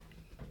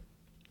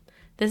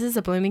This is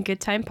a Blooming Good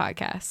Time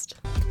podcast.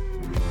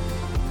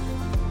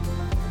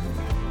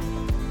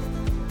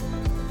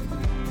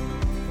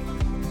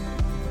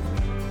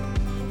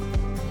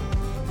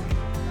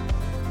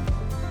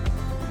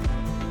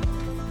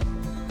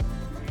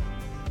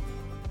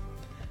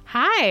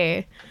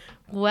 Hi.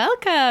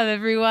 Welcome,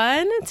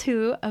 everyone,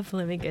 to a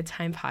Blooming Good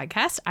Time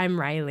podcast. I'm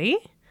Riley.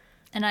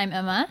 And I'm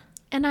Emma.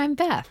 And I'm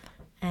Beth.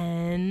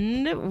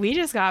 And we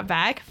just got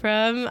back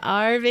from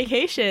our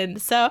vacation.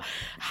 So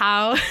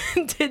how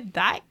did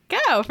that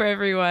go for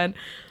everyone?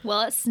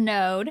 Well, it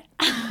snowed.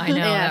 I know,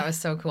 that was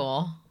so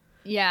cool.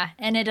 Yeah,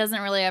 and it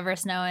doesn't really ever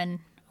snow in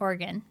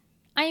Oregon.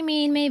 I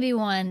mean, maybe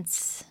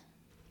once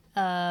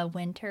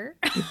winter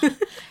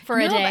for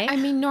a day. But, I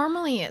mean,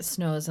 normally it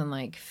snows in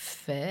like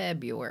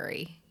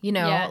February. You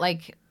know, Yeah.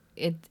 like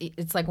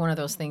it's like one of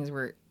those things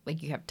where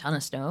like you have a ton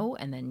of snow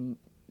and then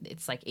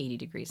it's like 80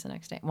 degrees the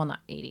next day. Well, not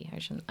 80. I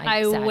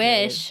exaggerated.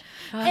 wish.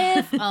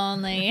 If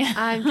only.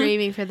 I'm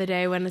dreaming for the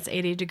day when it's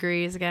 80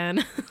 degrees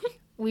again.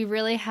 We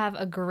really have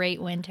a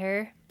great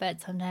winter,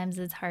 but sometimes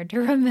it's hard to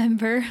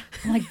remember.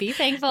 Like, be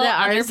thankful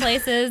That other ours-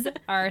 places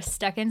are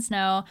stuck in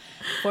snow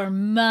for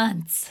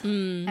months,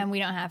 and we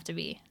don't have to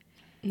be.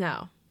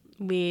 No,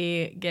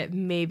 we get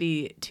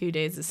maybe 2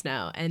 days of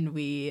snow and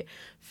we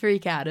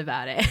freak out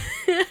about it.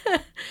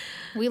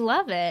 We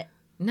love it.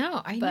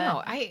 No,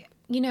 I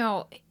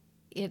know.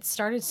 It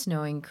started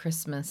snowing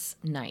Christmas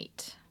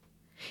night.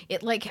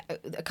 It like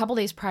a couple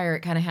days prior, it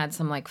kind of had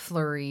some like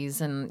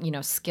flurries and,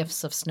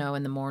 skiffs of snow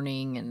in the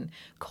morning and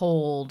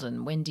cold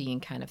and windy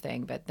and kind of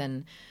thing. But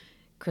then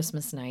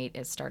Christmas night,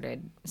 it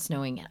started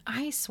snowing. And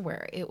I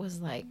swear it was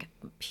like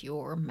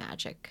pure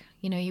magic.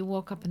 You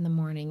woke up in the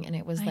morning and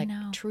it was like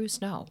know. true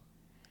snow.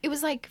 It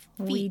was like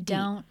feet We deep.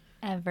 don't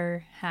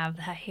ever have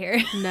that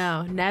here.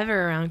 No,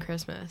 never around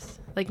Christmas.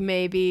 Like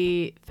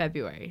maybe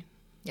February.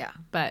 Yeah.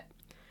 But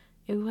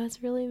it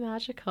was really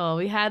magical.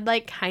 We had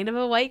like kind of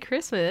a white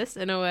Christmas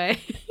in a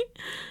way.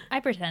 I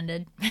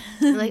pretended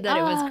Like, that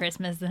it was "Ah."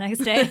 Christmas the next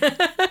day.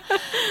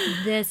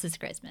 This is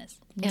Christmas.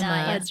 Emma,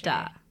 Not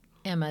yesterday.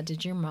 Emma,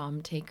 did your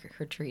mom take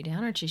her tree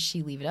down or did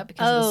she leave it up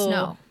because of the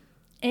snow?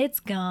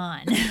 It's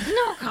gone.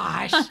 No,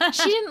 gosh.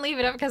 She didn't leave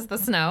it up because of the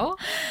snow.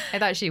 I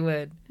thought she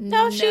would.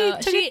 No, she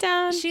took it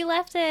down. She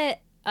left it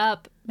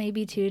up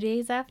maybe 2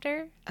 days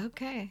after,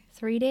 Okay.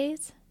 3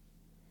 days.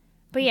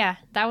 But yeah,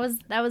 that was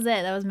it.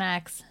 That was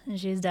Max, and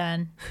she's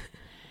done.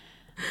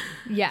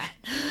 Yeah.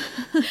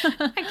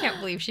 I can't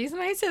believe she's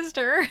my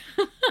sister.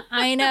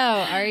 I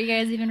know. Are you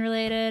guys even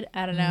related?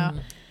 I don't know.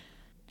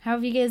 How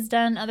have you guys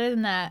done other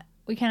than that?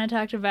 We kind of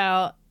talked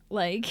about,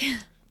 like,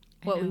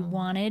 what we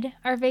wanted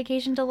our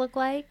vacation to look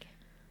like.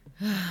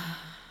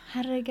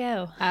 How did it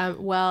go?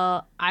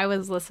 Well, I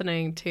was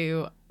listening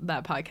to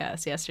that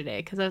podcast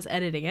yesterday because I was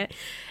editing it.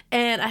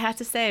 And I have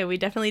to say, we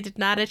definitely did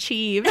not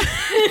achieve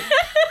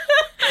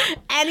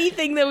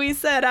anything that we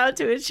set out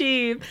to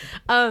achieve.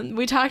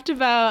 We talked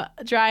about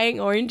drying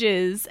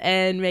oranges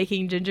and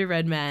making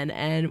gingerbread men,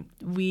 and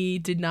we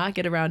did not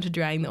get around to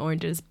drying the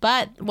oranges.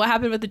 But what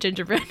happened with the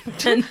gingerbread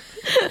men?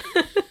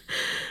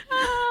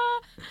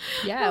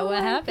 Yeah,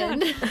 what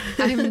happened?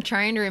 I'm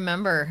trying to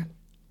remember.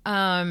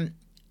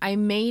 I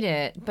made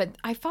it, but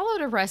I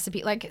followed a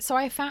recipe. So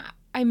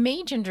I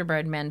made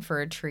gingerbread men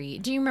for a tree.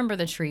 Do you remember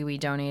the tree we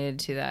donated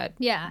to that?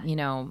 Yeah.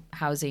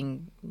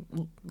 Housing.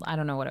 I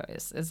don't know what it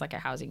is. It's like a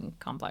housing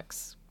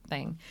complex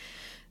thing,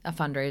 a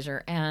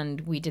fundraiser, and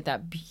we did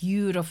that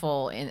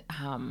beautiful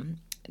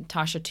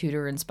Tasha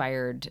Tudor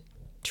inspired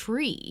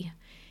tree.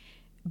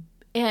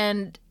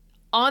 And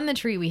on the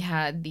tree we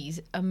had these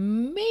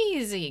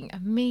amazing,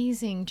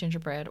 amazing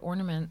gingerbread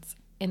ornaments,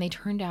 and they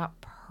turned out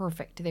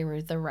perfect. They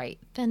were the right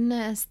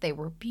thinness. They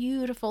were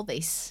beautiful.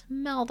 They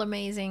smelled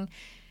amazing.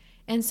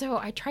 And so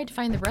I tried to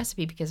find the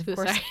recipe because, of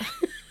course...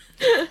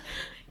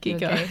 Keep You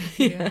going.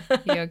 okay?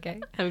 You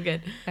okay? I'm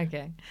good.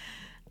 Okay.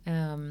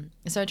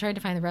 So I tried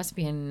to find the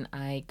recipe and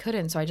I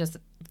couldn't. So I just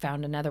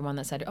found another one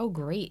that said, oh,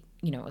 great.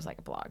 It was like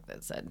a blog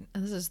that said,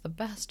 this is the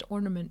best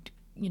ornament,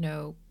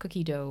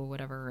 cookie dough,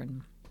 whatever.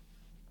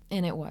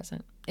 And it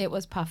wasn't. It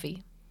was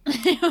puffy.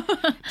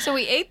 So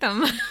we ate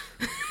them.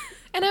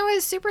 And I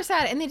was super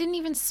sad. And they didn't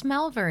even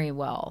smell very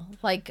well.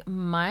 Like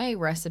my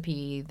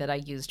recipe that I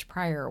used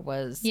prior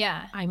was,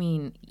 Yeah. I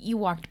mean, you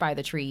walked by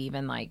the tree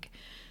even like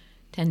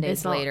 10 days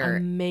smelled later.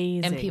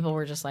 amazing. And people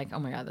were just like, oh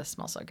my God, this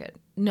smells so good.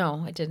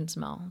 No, it didn't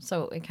smell.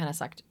 So it kind of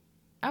sucked.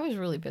 I was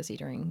really busy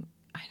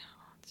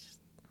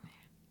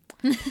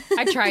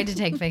I tried to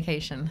take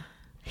vacation.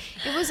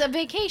 It was a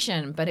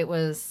vacation, but it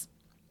was,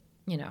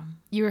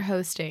 You were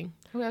hosting.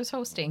 I was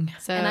hosting.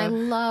 So- And I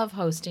love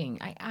hosting.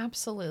 I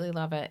absolutely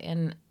love it.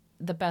 And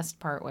the best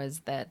part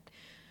was that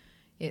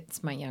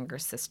it's my younger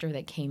sister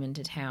that came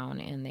into town,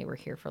 and they were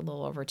here for a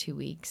little over 2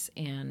 weeks,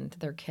 and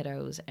their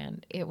kiddos,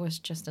 and it was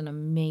just an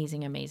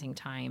amazing, amazing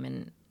time.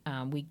 And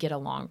we get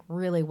along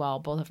really well.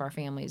 Both of our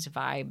families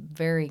vibe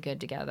very good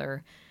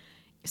together.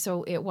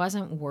 So it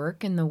wasn't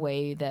work in the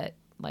way that,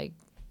 like,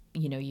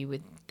 you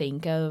would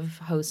think of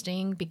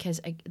hosting, because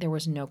there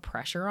was no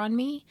pressure on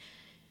me.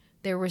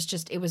 there was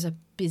just, it was a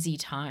busy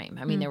time.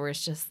 I mean, there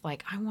was just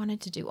like, I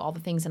wanted to do all the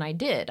things, and I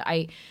did.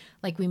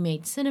 We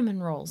made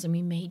cinnamon rolls, and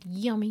we made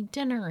yummy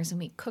dinners, and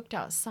we cooked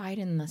outside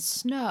in the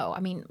snow. I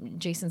mean,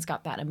 Jason's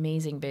got that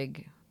amazing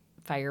big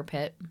fire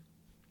pit.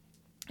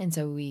 And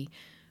so we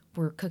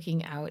were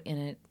cooking out in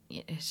it.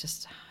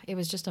 It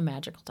was just a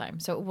magical time.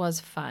 So it was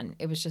fun.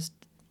 It was just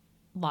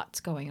lots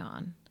going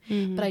on.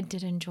 But I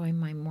did enjoy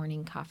my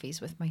morning coffees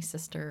with my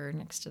sister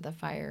next to the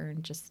fire,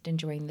 and just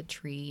enjoying the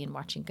tree and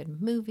watching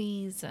good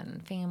movies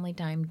and family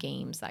time,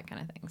 games, that kind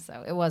of thing.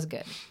 So it was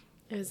good.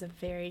 It was a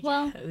very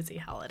cozy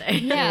holiday.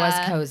 Yeah. It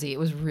was cozy. It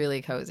was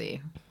really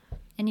cozy.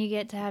 And you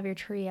get to have your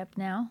tree up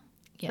now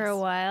for Yes. a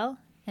while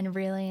and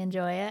really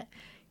enjoy it.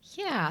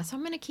 Yeah, so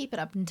I'm going to keep it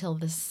up until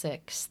the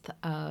 6th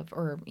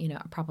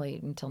probably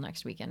until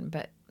next weekend.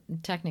 But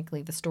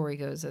technically the story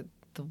goes that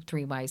the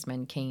 3 wise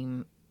men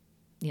came,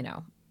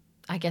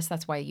 I guess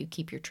that's why you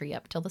keep your tree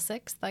up till the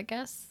 6th, I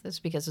guess. It's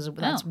because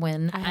that's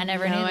when. I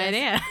never knew this.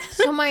 idea.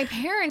 So my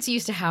parents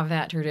used to have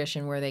that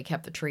tradition where they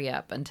kept the tree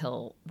up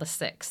until the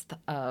 6th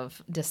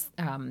of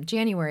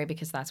January,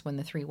 because that's when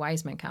the 3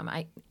 wise men come.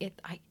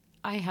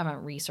 I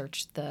haven't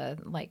researched the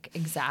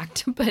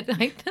exact, but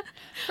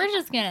We're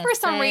just gonna for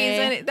some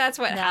say reason that's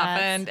what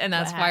happened, and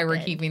that's what why we're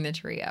happened. keeping the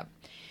tree up.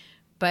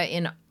 But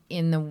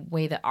in the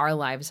way that our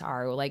lives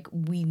are,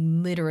 we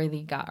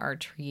literally got our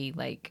tree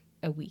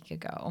a week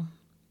ago,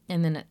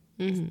 and then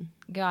it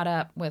got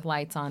up with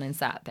lights on and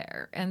sat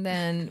there, and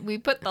then we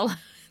put the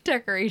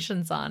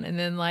decorations on, and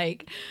then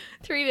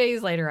 3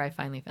 days later I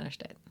finally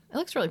finished it. It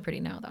looks really pretty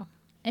now, though.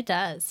 It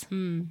does.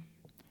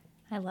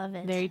 I love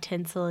it. Very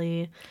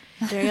tinsely,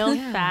 very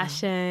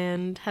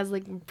old-fashioned, has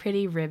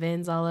pretty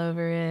ribbons all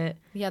over it.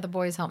 Yeah, the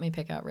boys helped me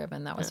pick out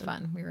ribbon. That was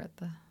fun. We were at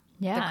the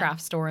Yeah.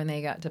 craft store, and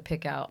they got to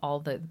pick out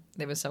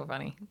it was so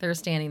funny. They were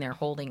standing there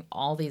holding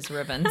all these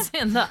ribbons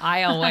in the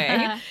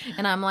aisleway,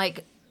 and I'm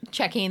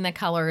checking the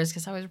colors,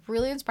 because I was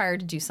really inspired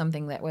to do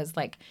something that was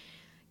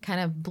kind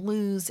of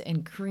blues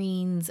and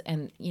greens,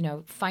 and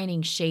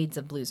finding shades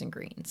of blues and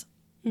greens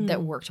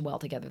that worked well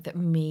together, that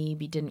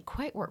maybe didn't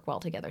quite work well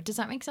together. Does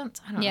that make sense?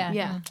 I don't know.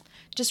 Yeah.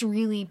 Just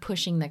really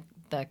pushing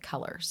the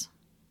colors.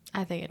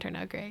 I think it turned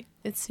out great.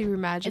 It's super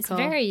magical. It's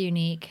very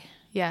unique.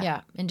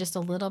 yeah. And just a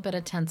little bit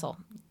of tinsel.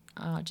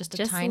 Just a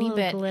Just a tiny little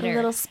bit. glitter. A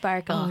little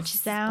sparkle. Oh, it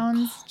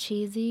sounds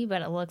cheesy,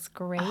 but it looks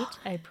great.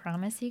 I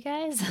promise you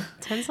guys.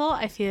 Tinsel,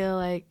 I feel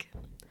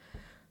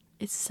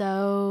it's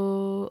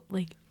so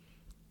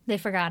They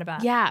forgot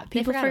about it. yeah, They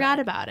people forgot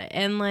about it,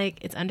 and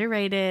it's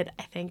underrated.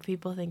 I think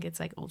people think it's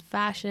old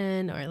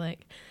fashioned or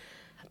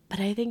but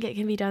I think it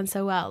can be done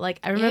so well.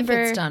 I remember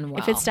it's done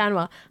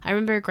well. I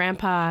remember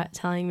Grandpa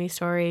telling me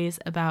stories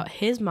about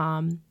his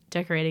mom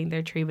decorating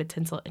their tree with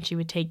tinsel, and she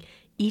would take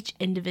each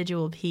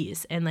individual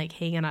piece and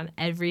hang it on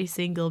every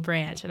single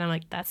branch, and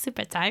I'm that's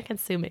super time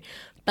consuming,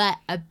 but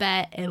I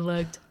bet it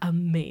looked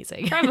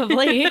amazing.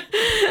 Probably.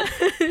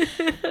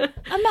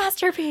 A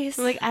masterpiece.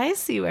 I'm I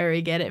see where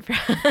we get it from.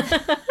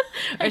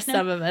 Or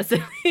some of us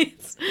at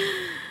least.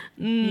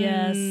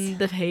 Yes.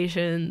 The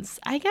patience.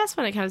 I guess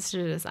when it comes to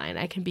design,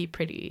 I can be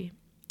pretty,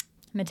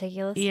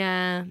 Meticulous.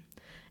 yeah,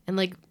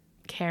 and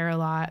care a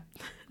lot.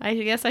 I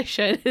guess I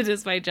should. It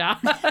is my job.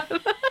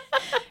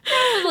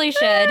 Probably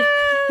should.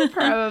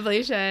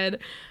 Probably should.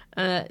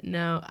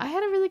 No, I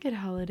had a really good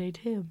holiday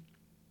too.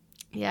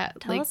 Yeah.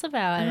 Tell us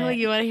about Oh, it.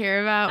 you want to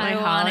hear about my I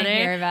want to holiday?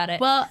 hear about it.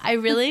 Well, I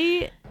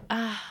really,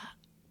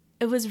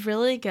 it was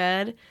really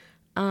good.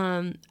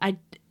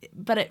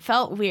 But it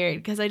felt weird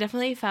because I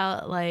definitely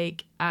felt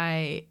like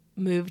I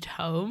moved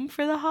home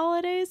for the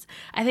holidays.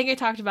 I think I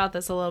talked about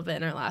this a little bit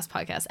in our last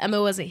podcast. Emma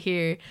wasn't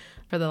here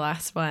for the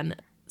last one,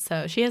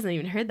 so she hasn't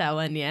even heard that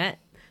one yet.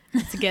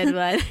 It's a good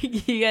one.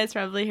 You guys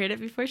probably heard it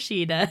before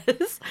she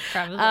does.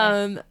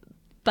 Probably.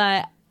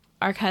 But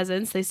our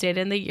cousins, they stayed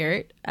in the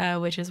yurt,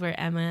 which is where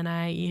Emma and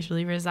I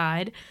usually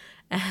reside.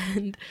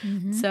 And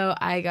so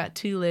I got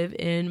to live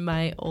in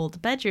my old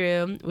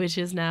bedroom, which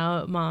is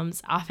now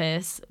Mom's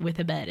office with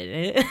a bed in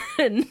it.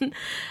 And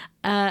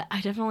I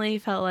definitely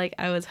felt like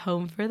I was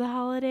home for the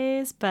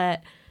holidays,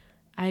 but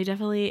I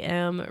definitely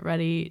am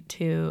ready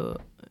to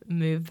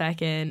move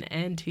back in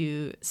and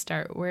to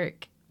start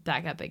work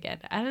back up again.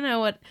 I don't know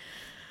what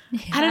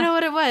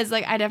it was.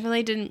 I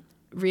definitely didn't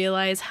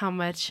realize how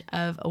much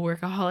of a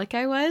workaholic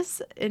I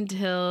was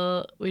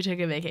until we took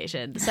a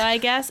vacation. So I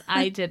guess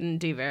I didn't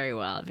do very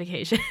well at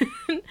vacation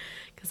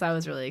because I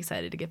was really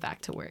excited to get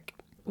back to work,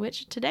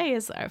 which today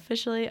is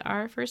officially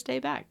our first day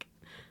back.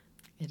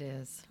 It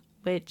is.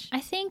 Which I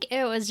think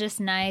it was just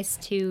nice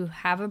to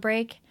have a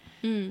break.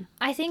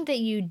 I think that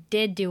you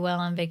did do well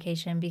on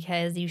vacation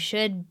because you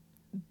should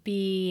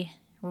be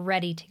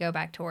ready to go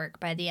back to work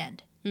by the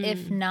end.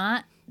 If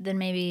not, then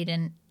maybe you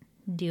didn't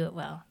do it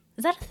well.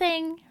 Is that a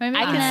thing? Am I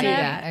making can see up?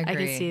 that. I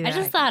Agree. can see I that.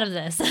 just thought of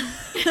this.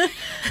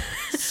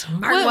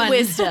 Smart What one.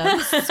 wisdom.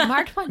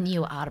 Smart one,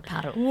 you are,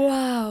 Paddle.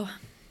 Whoa.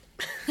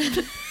 I'm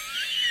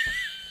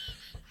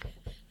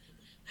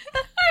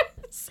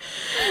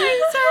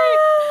sorry.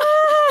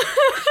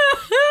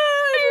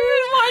 I've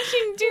been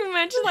watching too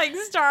much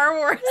Star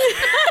Wars.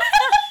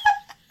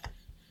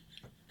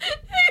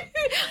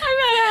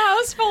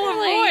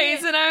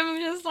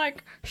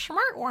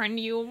 smart one,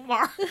 you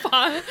Marfa.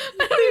 I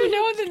don't even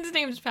know if his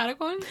name's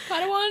Padawan.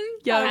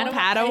 Young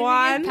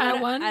Padawan.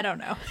 Padawan. I don't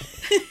know.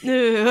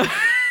 Ooh.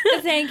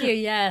 Thank you.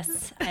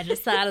 Yes, I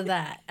just thought of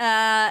that.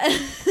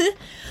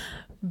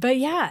 But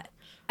yeah,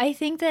 I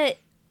think that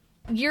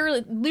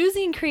you're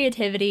losing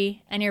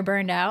creativity and you're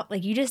burned out.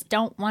 Like, you just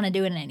don't want to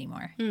do it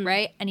anymore,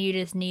 right? And you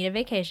just need a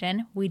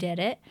vacation. We did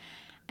it.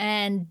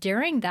 And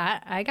during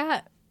that, I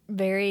got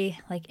very,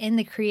 like, in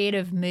the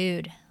creative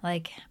mood.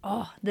 Like,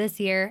 oh, this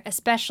year,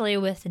 especially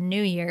with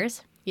New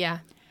Year's, Yeah.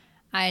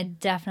 I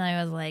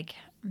definitely was like,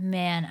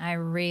 man, I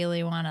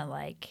really want to,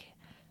 like,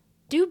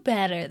 do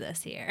better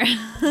this year.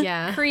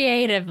 Yeah.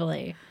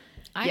 Creatively.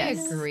 I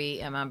agree,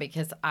 Emma,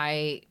 because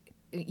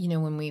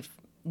when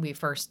we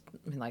first,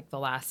 like the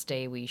last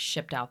day we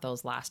shipped out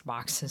those last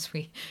boxes,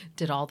 we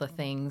did all the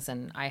things,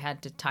 and I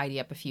had to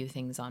tidy up a few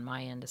things on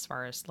my end as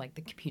far as like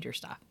the computer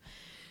stuff.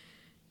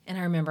 And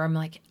I remember I'm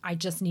like, I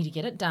just need to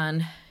get it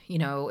done. You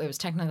know, it was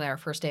technically our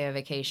first day of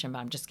vacation, but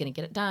I'm just going to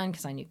get it done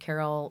because I knew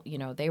Carol, you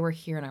know, they were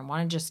here and I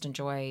want to just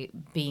enjoy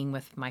being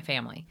with my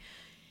family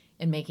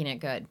and making it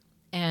good.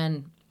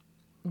 And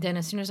then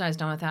as soon as I was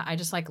done with that, I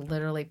just like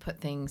literally put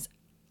things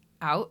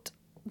out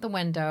the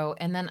window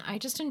and then I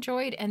just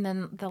enjoyed. And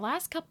then the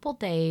last couple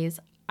days,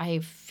 I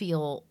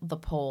feel the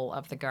pull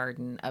of the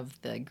garden,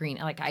 of the green.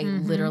 Like I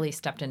literally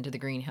stepped into the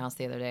greenhouse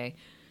the other day.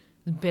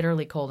 It was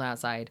bitterly cold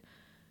outside,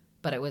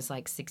 but it was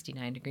like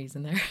 69 degrees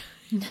in there.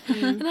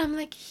 And I'm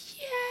like,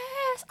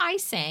 yes, I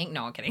sang.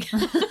 No, I'm kidding.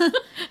 I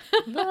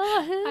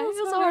was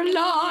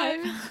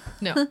alive.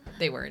 No,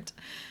 they weren't.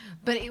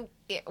 But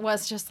it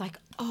was just like,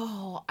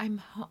 oh, I'm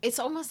home. It's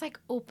almost like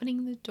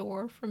opening the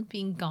door from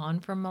being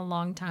gone from a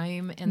long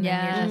time. And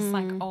then you're just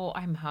like, oh,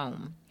 I'm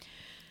home.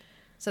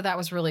 So that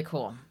was really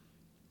cool.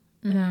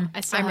 I'm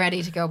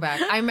ready to go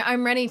back.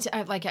 I'm ready to,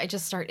 I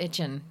just start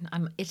itching.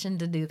 I'm itching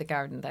to do the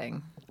garden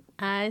thing.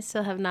 I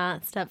still have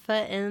not stepped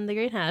foot in the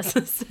greenhouse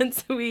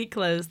since we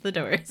closed the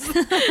doors.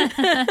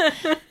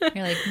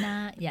 You're like,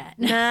 not yet.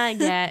 Not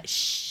yet.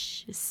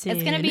 Shh. Soon.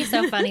 It's going to be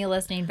so funny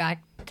listening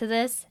back to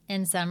this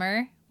in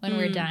summer when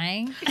we're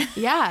dying.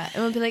 Yeah.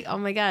 And we'll be like, oh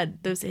my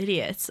God, those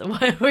idiots.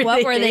 What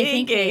were they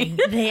thinking?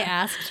 They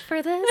asked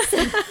for this?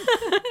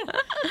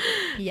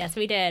 Yes,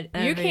 we did.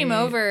 You came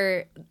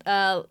over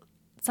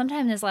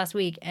sometime this last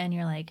week and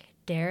you're like,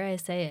 dare I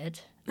say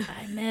it?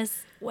 I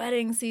miss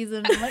wedding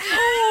season. I'm like,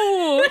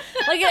 oh,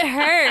 like it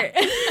hurt.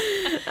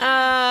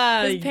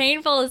 It's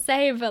painful to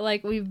say, but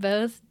like we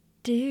both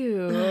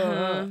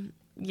do.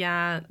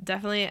 Yeah,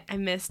 definitely. I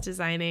miss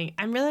designing.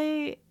 I'm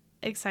really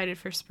excited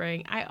for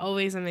spring. I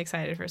always am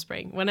excited for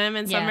spring. When I'm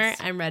in summer,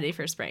 I'm ready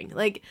for spring.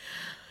 Like,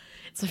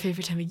 it's my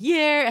favorite time of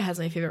year. It has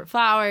my favorite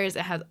flowers.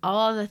 It has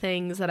all the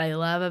things that I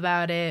love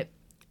about it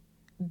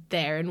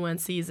there in one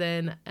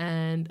season.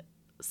 And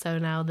so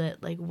now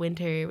that like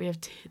winter, we have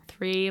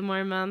 3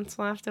 more months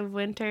left of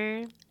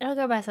winter. It'll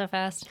go by so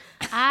fast.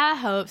 I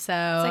hope so.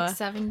 It's like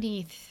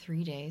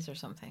 73 days or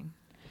something.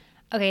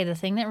 Okay, the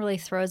thing that really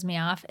throws me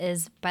off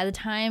is by the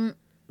time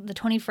the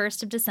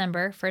 21st of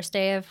December, first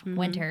day of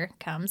winter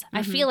comes,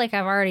 I feel like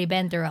I've already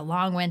been through a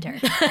long winter.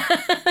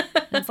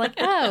 It's like,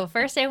 oh,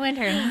 first day of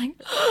winter. And I'm like,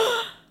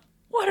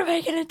 what am I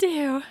going to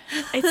do?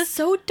 It's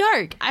so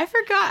dark. I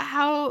forgot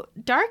how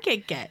dark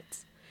it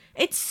gets.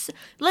 It's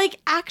like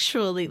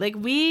actually, like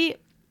we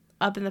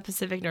up in the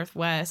Pacific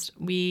Northwest,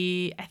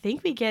 I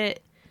think we get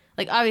it,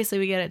 like obviously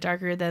we get it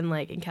darker than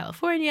like in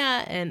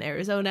California and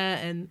Arizona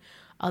and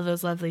all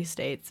those lovely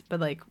states,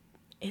 but like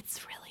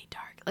it's really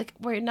dark. Like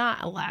we're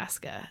not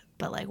Alaska,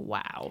 but like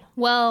wow.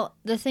 Well,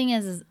 the thing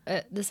is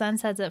the sun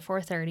sets at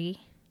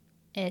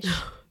 4:30-ish.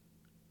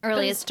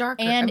 Early. It's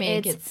darker. And I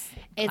mean, it's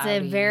a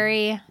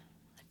very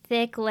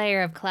thick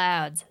layer of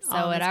clouds, so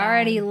All the it time.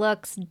 already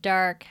looks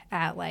dark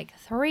at like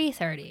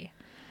 3:30.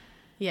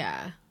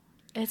 Yeah.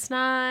 It's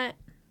not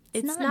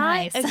not not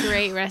nice. a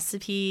great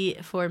recipe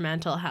for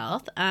mental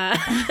health,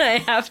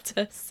 I have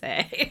to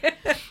say.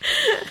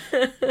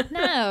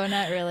 No,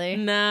 not really.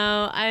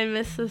 No, I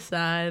miss the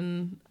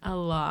sun a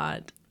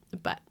lot,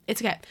 but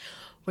it's okay.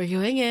 We're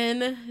going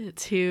in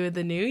to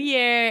the new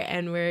year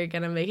and we're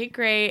going to make it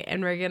great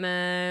and we're going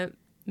to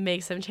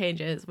make some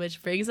changes,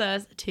 which brings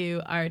us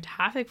to our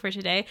topic for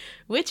today,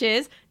 which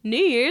is New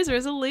Year's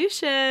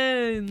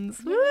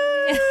resolutions. Woo!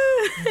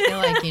 I feel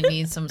like you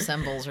need some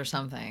symbols or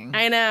something.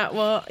 I know.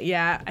 Well,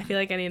 yeah, I feel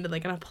like I needed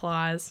like an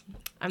applause.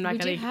 I'm not We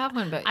going do have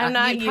one, but I'm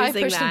not you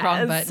probably using pushed the that. wrong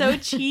It's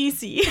button. so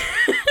cheesy.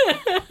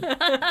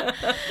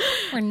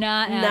 We're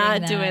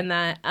not Doing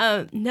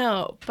that.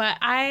 No, but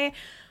I'm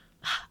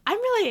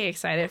really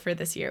excited for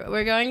this year.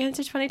 We're going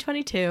into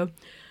 2022.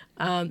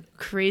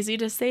 Crazy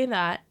to say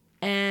that.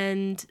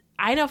 And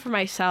I know for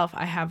myself,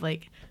 I have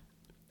like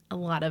a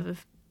lot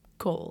of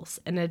goals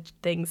and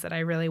things that I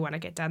really want to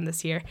get done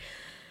this year.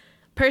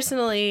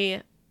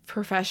 Personally,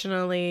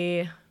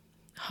 professionally,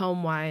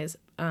 home-wise,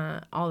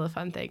 all the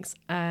fun things.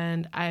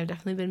 And I've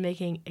definitely been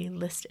making a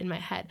list in my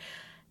head.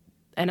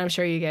 And I'm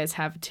sure you guys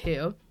have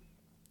too.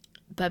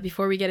 But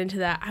before we get into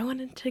that, I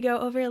wanted to go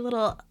over a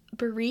little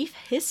brief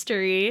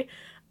history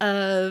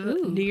of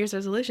New Year's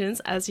resolutions.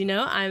 As you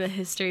know, I'm a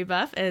history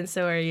buff, and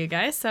so are you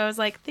guys. So I was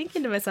like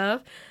thinking to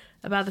myself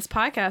about this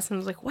podcast, and I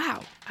was like,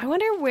 wow, I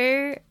wonder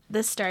where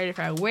this started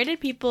from. Where did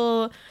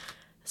people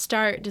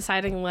start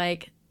deciding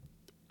like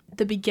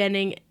the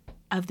beginning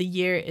of the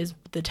year is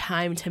the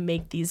time to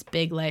make these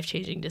big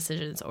life-changing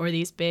decisions or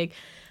these big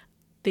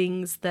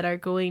things that are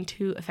going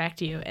to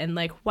affect you? And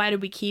like, why do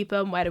we keep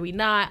them? Why do we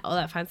not? All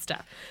that fun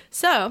stuff.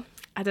 So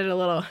I did a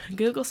little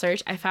Google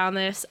search. I found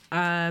this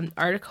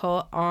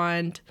article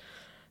on,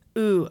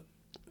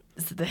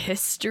 the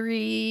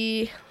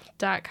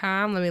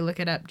history.com. Let me look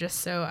it up just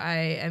so I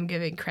am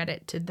giving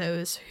credit to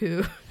those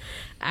who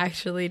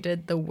actually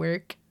did the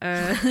work.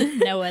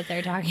 Know what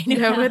they're talking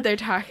about. Know what they're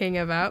talking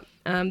about.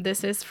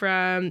 This is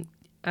from,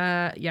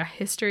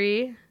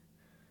 history.com.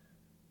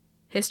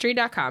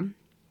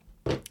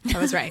 I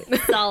was right.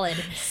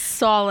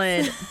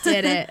 Solid.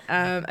 Did it.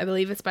 I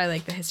believe it's by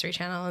like the History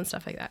Channel and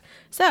stuff like that.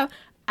 So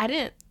I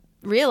didn't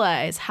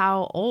realize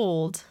how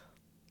old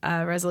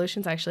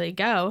resolutions actually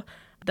go.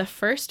 The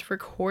first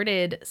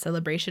recorded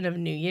celebration of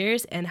New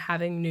Year's and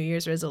having New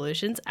Year's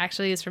resolutions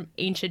actually is from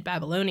ancient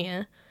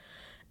Babylonia.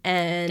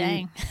 And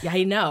dang. Yeah,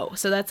 I know.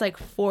 So that's like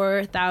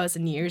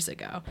 4,000 years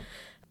ago.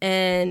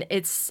 And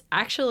it's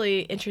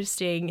actually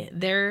interesting.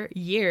 Their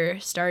year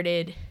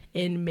started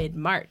in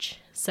mid-March.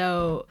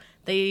 So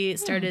they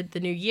started the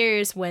New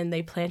Year's when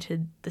they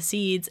planted the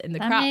seeds and the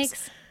crops. That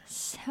makes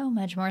so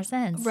much more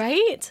sense.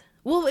 Right?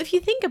 Well, if you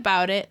think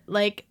about it,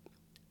 like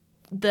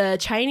the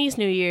Chinese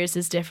New Year's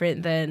is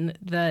different than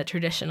the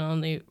traditional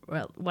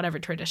whatever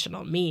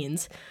traditional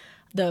means.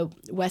 The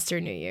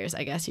Western New Year's,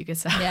 I guess you could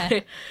say. Yeah.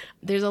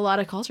 There's a lot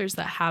of cultures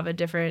that have a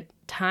different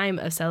time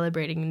of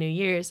celebrating New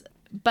Year's.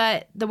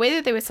 But the way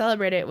that they would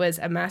celebrate it was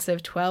a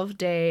massive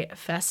 12-day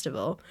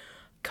festival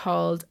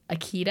called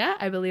Akita.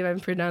 I believe I'm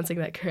pronouncing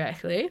that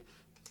correctly.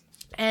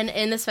 And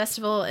in this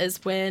festival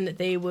is when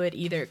they would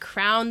either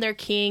crown their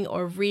king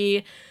or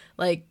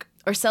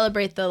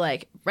celebrate the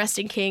like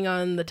resting king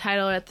on the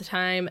title at the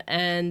time.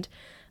 And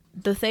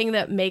the thing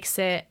that makes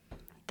it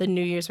the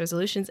New Year's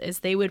resolutions is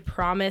they would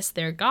promise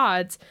their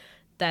gods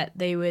that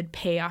they would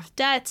pay off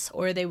debts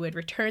or they would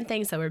return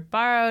things that were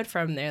borrowed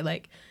from their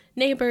like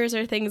neighbors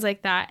or things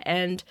like that.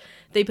 And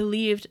they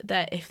believed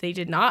that if they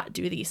did not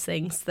do these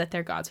things, that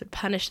their gods would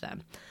punish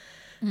them.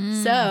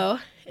 So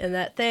in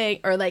that thing,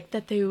 or like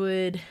that they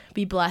would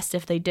be blessed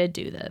if they did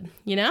do them,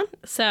 you know?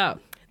 So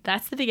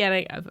that's the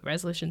beginning of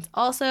resolutions.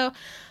 Also,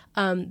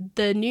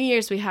 the New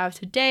Year's we have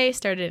today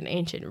started in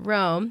ancient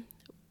Rome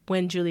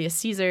when Julius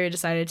Caesar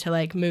decided to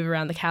like move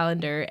around the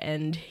calendar,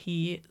 and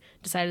he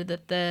decided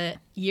that the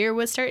year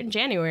would start in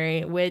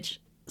January, which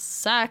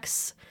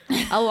sucks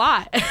a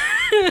lot.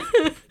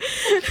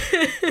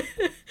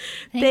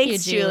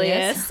 Thanks, you,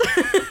 Julius.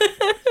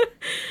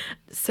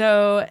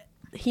 So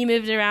he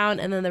moved around,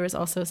 and then there was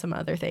also some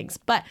other things.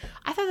 But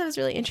I thought that was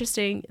really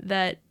interesting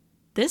that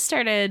this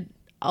started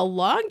a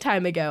long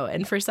time ago,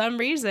 and for some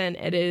reason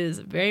it is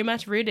very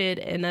much rooted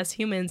in us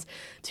humans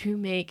to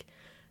make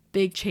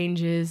big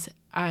changes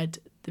at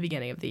the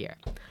beginning of the year.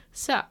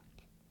 So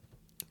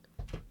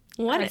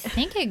I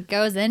think it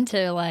goes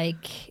into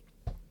like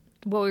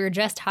what we were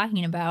just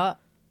talking about.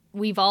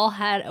 We've all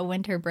had a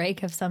winter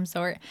break of some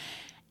sort.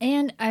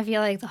 And I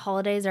feel like the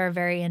holidays are a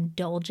very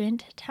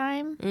indulgent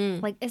time.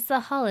 Like, it's the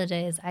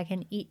holidays. I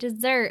can eat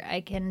dessert,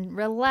 I can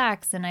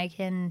relax, and I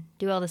can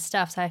do all this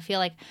stuff. So I feel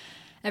like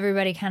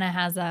everybody kind of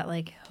has that,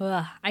 like,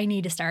 I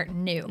need to start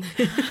new.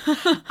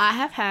 I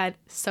have had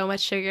so much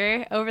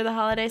sugar over the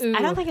holidays. Ooh.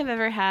 I don't think I've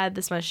ever had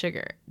this much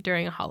sugar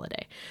during a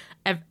holiday.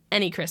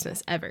 Any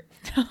Christmas, ever.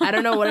 I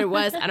don't know what it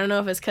was. I don't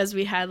know if it's because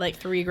we had, like,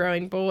 3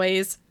 growing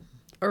boys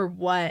or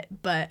what,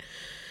 but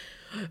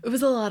it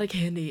was a lot of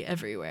candy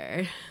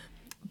everywhere.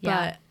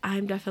 Yeah. But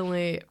I'm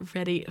definitely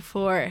ready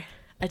for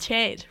a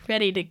change,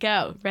 ready to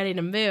go, ready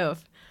to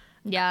move.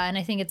 Yeah, and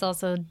I think it's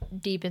also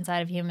deep inside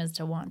of humans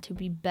to want to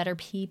be better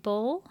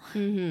people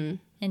in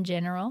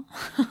general.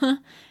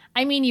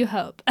 I mean, you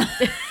hope.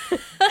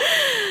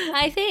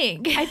 I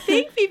think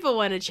people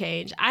want to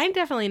change. I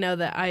definitely know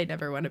that I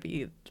never want to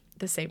be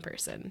the same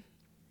person.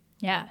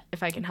 Yeah.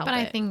 If I can help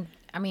But it.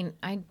 I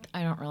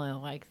don't really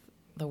like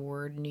the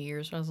word New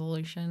Year's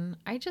resolution.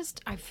 I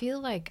feel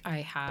like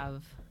I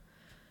have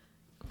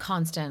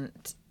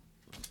constant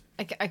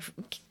I've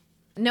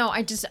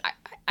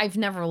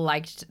never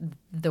liked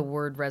the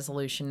word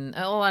resolution.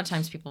 A lot of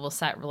times people will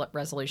set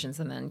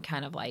resolutions and then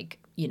kind of like,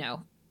 you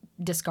know,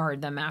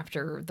 discard them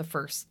after the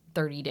first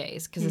 30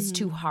 days because it's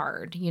too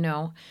hard, you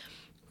know.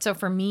 So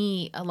for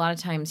me, a lot of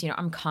times, you know,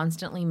 I'm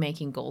constantly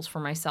making goals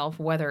for myself,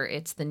 whether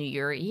it's the new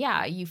year.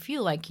 Yeah, you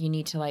feel like you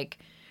need to like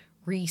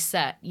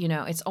reset, you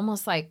know. It's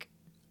almost like,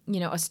 you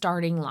know, a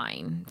starting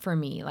line for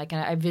me. Like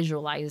I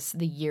visualize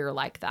the year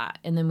like that.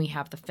 And then we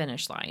have the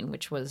finish line,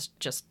 which was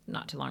just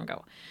not too long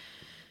ago.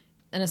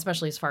 And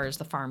especially as far as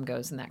the farm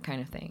goes and that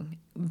kind of thing.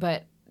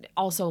 But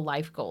also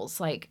life goals.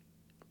 Like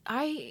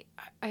I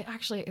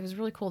actually, it was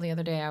really cool the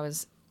other day. I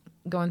was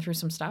going through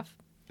some stuff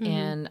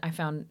and I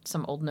found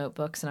some old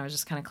notebooks and I was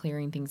just kind of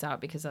clearing things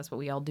out because that's what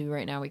we all do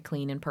right now. We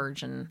clean and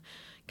purge and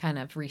kind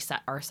of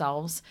reset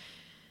ourselves.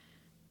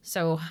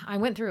 So I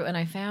went through and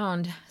I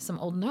found some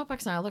old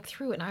notebooks and I looked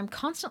through and I'm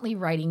constantly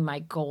writing my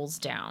goals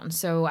down.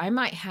 So I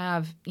might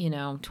have,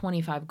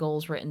 25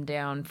 goals written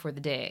down for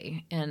the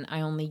day and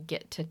I only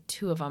get to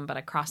 2 of them, but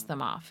I cross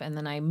them off. And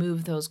then I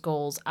move those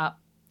goals up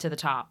to the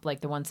top,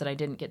 like the ones that I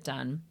didn't get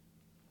done.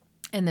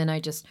 And then I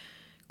just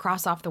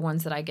cross off the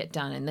ones that I get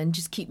done and then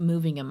just keep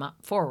moving them up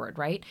forward,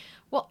 right?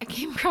 Well, I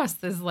came across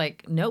this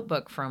like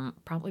notebook from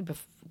probably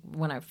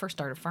when I first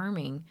started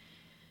farming.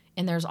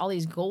 And there's all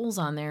these goals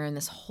on there and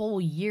this whole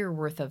year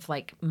worth of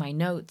like my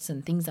notes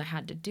and things I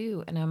had to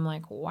do. And I'm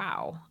like,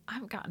 wow,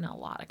 I've gotten a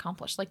lot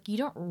accomplished. Like you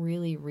don't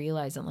really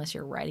realize unless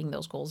you're writing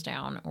those goals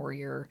down or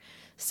you're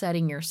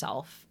setting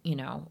yourself,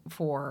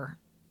 for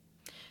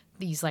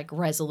these like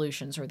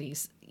resolutions or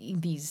these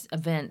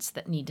events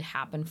that need to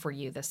happen for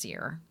you this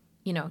year.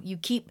 You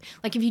keep,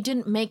 like if you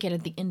didn't make it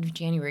at the end of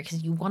January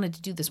because you wanted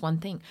to do this one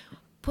thing,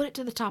 put it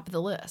to the top of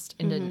the list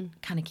and then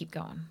kind of keep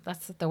going.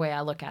 That's the way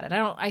I look at it.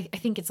 I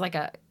think it's like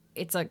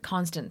it's a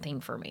constant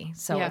thing for me.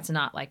 So it's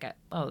not like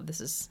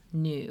this is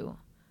new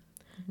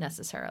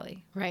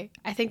necessarily. Right.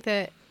 I think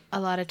that a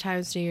lot of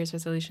times New Year's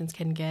resolutions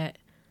can get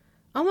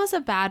almost a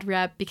bad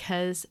rep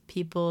because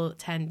people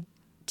tend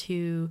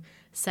to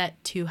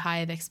set too high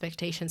of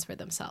expectations for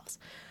themselves.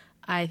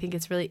 I think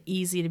it's really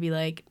easy to be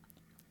like,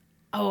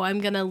 oh,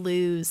 I'm going to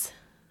lose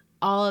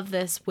all of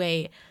this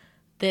weight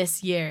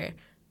this year.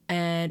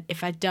 And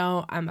if I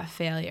don't, I'm a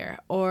failure.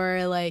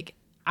 Or like,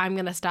 I'm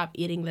going to stop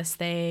eating this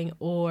thing,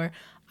 or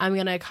I'm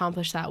going to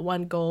accomplish that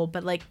one goal.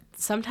 But like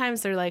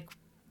sometimes they're like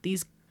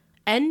these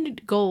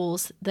end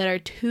goals that are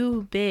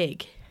too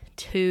big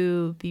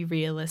to be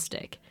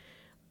realistic.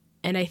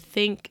 And I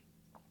think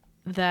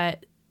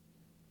that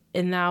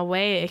in that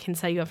way, it can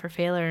set you up for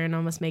failure and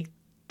almost make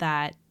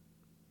that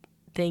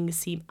thing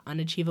seem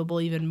unachievable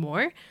even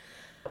more.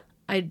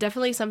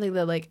 Definitely something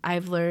that like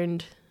I've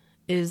learned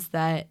is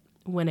that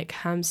when it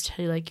comes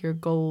to like your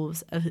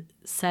goals of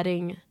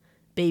setting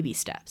baby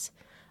steps,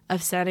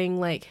 of setting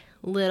like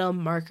little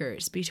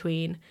markers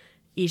between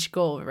each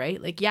goal,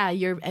 right? Like, yeah,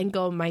 your end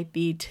goal might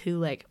be to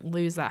like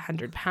lose that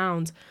 100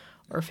 pounds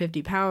or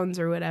 50 pounds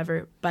or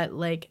whatever, but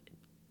like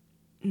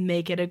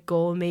make it a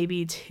goal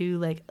maybe to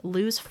like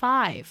lose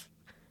 5,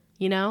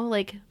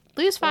 like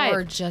lose 5.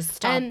 Or just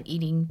stop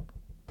eating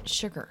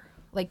sugar.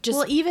 Like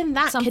just even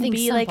that can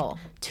be simple.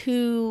 Like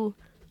too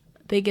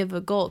big of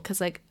a goal,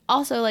 because like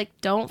also like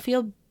don't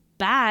feel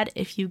bad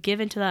if you give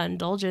into that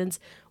indulgence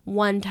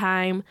one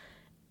time.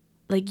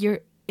 Like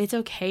it's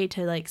okay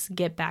to like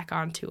get back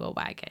onto a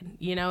wagon,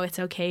 it's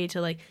okay to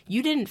like,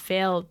 you didn't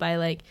fail by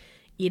like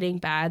eating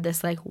bad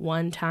this like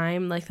one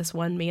time, like this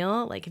one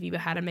meal. Like if you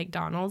had a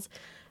McDonald's,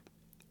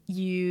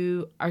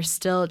 you are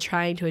still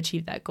trying to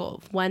achieve that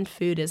goal. One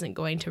food isn't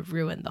going to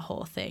ruin the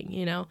whole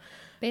thing,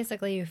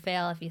 Basically, you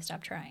fail if you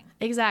stop trying.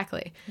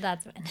 Exactly.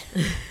 That's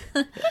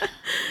when.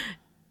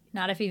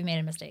 Not if you've made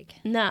a mistake.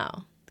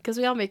 No, because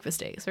we all make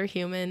mistakes. We're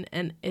human,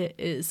 and it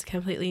is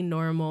completely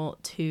normal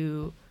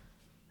to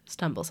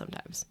stumble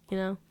sometimes,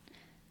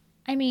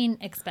 I mean,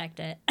 expect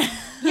it.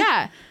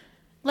 Yeah.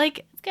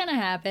 Like, it's going to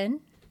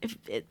happen.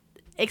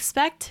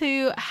 Expect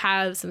to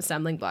have some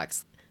stumbling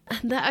blocks.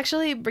 That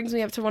actually brings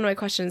me up to one of my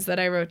questions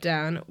that I wrote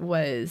down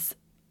was,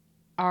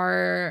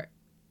 are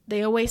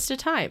they a waste of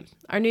time?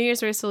 Are New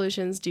Year's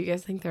resolutions, do you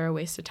guys think they're a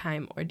waste of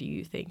time, or do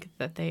you think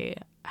that they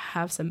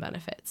have some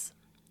benefits?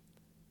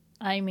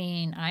 I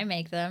mean, I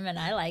make them and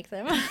I like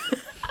them.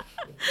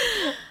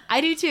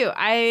 I do too.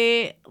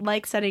 I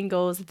like setting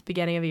goals at the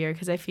beginning of the year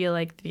because I feel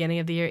like the beginning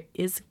of the year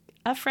is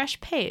a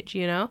fresh page,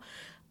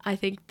 I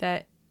think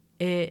that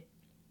it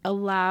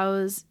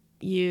allows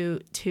you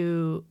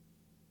to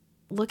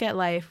look at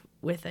life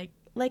with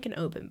like an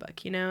open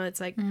book, It's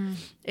like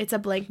it's a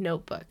blank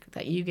notebook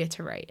that you get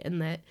to write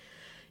and that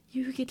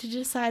you get to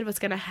decide what's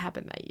going to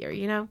happen that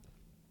year,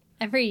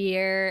 Every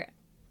year,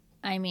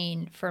 I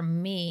mean, for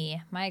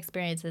me, my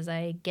experience is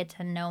I get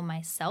to know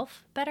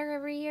myself better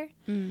every year.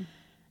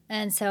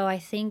 And so I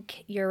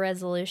think your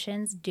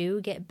resolutions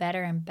do get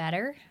better and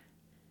better.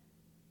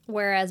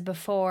 Whereas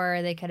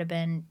before, they could have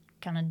been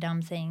kind of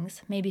dumb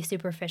things, maybe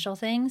superficial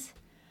things.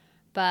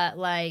 But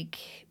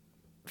like,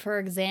 for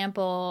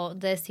example,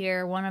 this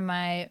year, one of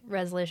my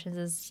resolutions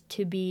is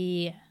to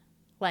be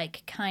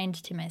like kind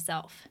to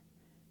myself,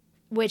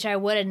 which I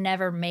would have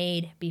never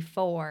made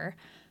before.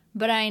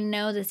 But I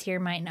know this year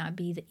might not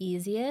be the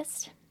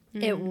easiest.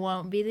 It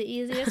won't be the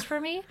easiest for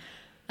me,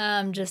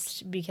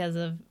 just because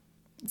of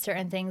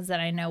certain things that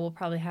I know will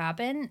probably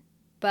happen.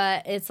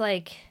 But it's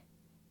like,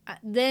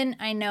 then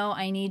I know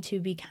I need to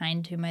be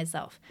kind to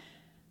myself.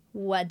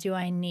 What do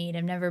I need?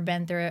 I've never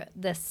been through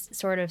this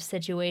sort of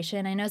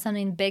situation. I know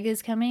something big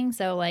is coming,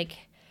 so like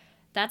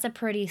that's a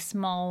pretty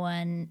small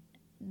one.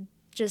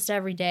 Just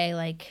every day,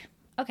 like,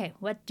 okay,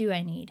 what do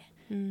I need?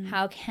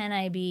 How can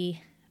I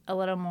be a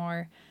little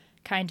more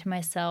kind to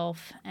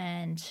myself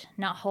and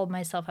not hold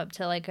myself up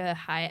to like a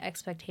high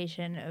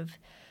expectation of,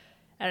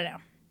 I don't know.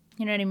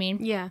 You know what I mean?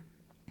 Yeah.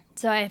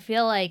 So I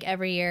feel like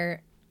every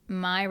year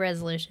my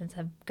resolutions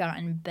have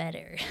gotten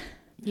better.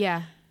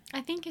 Yeah.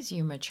 I think as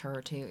you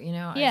mature too,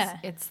 Yeah.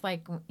 it's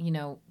like,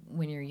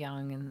 when you're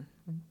young and,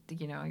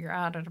 you're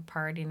out at a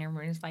party and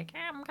everybody's like,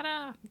 hey, I'm going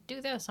to do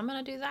this, I'm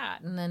going to do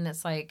that. And then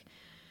it's like,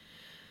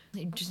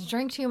 you just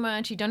drink too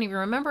much, you don't even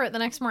remember it the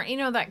next morning,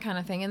 that kind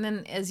of thing. And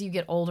then as you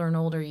get older and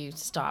older, you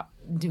stop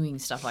doing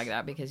stuff like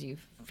that because you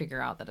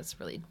figure out that it's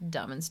really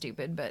dumb and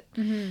stupid. But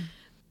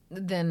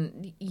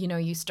then,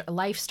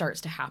 life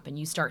starts to happen.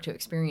 You start to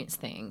experience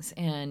things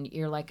and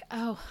you're like,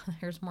 oh,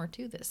 there's more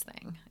to this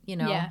thing,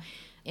 Yeah.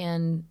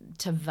 And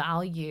to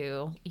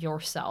value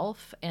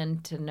yourself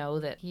and to know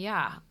that,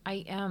 yeah,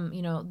 I am,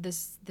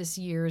 this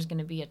year is going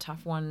to be a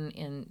tough one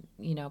in,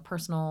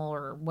 personal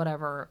or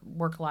whatever,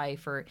 work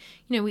life, or,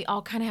 we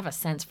all kind of have a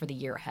sense for the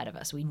year ahead of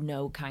us. We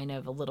know kind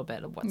of a little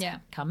bit of what's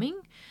coming.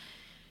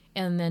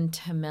 And then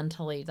to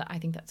mentally, I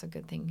think that's a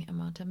good thing,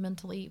 Emma, to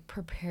mentally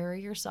prepare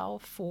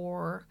yourself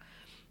for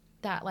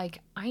that. Like,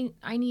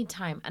 I need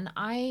time. And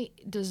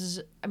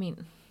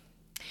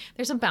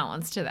there's a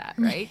balance to that,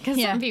 right? Because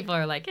some people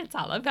are like, it's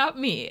all about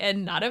me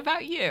and not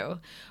about you.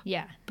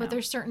 Yeah. But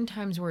there's certain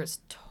times where it's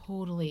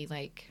totally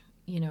like,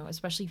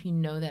 especially if you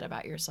know that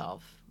about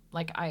yourself.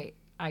 Like I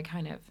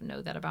kind of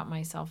know that about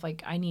myself.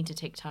 Like I need to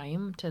take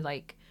time to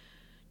like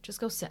just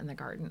go sit in the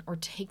garden or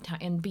take time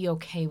and be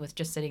okay with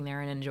just sitting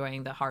there and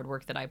enjoying the hard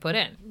work that I put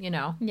in,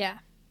 Yeah.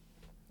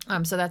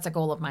 So that's a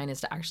goal of mine, is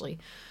to actually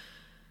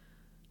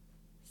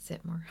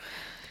sit more.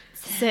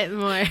 Sit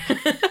more.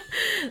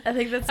 I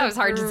think that was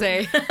hard to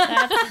say.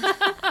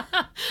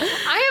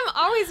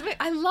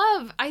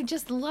 I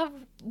just love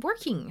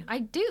working. I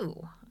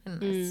do.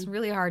 And it's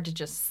really hard to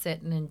just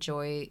sit and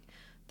enjoy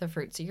the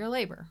fruits of your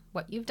labor,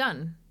 what you've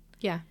done.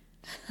 Yeah.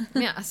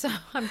 Yeah. So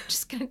I'm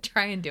just going to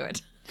try and do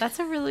it. That's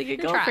a really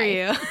good goal for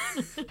you.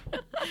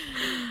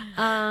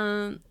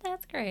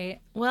 That's great.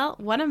 Well,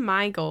 one of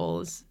my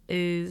goals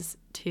is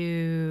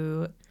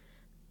to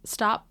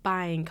stop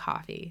buying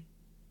coffee.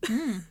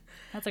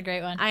 That's a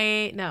great one.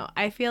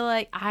 I feel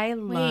like I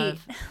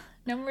love... Wait.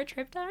 No more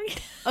Trip Dog?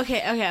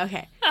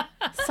 Okay.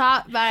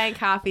 Stop buying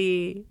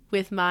coffee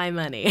with my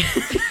money.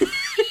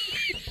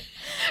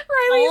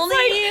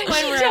 Only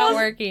when we're out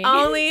working.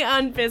 Only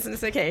on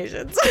business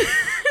occasions.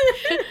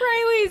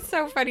 Riley's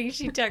so funny.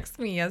 She texts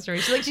me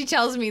yesterday. She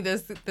tells me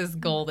this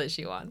goal that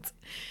she wants.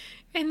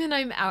 And then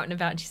I'm out and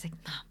about and she's like,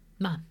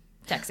 Mom,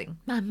 texting.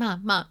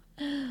 Mom,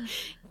 can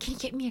you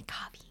get me a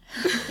coffee?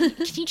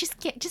 Can you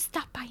just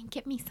stop by and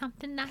get me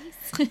something nice?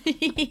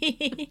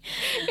 It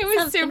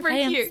was Something super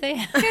cute.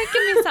 fancy.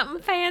 Give me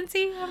something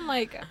fancy. I'm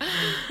like,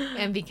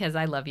 and because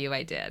I love you,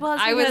 I did. Well,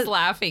 I was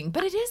laughing,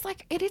 but it is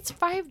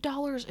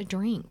 $5 a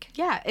drink.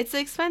 Yeah, it's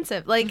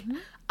expensive. Like,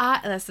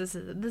 this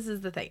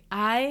is the thing.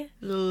 I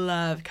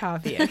love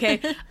coffee.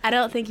 Okay, I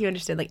don't think you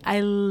understand. Like,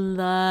 I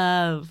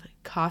love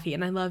coffee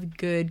and I love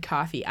good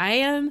coffee. I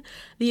am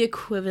the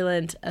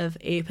equivalent of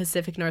a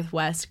Pacific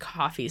Northwest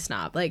coffee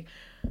snob. Like,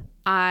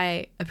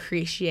 I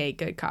appreciate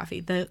good coffee,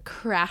 the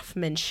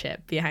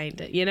craftsmanship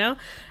behind it,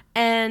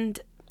 and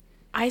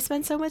I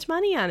spend so much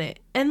money on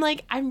it. And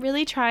like, I'm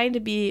really trying to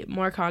be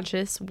more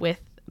conscious with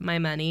my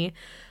money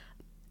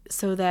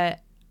so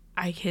that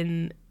I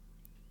can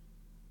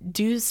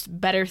do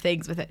better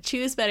things with it,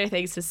 choose better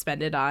things to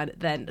spend it on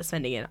than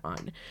spending it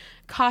on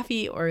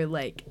coffee or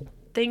like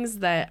things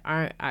that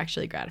aren't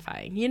actually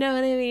gratifying. You know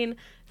what I mean?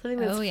 Something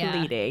that's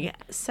fleeting.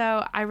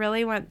 So I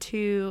really want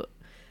to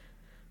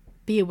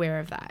be aware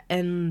of that.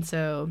 And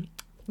so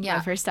my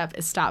first step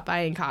is stop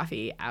buying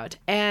coffee out.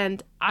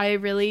 And I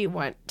really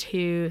want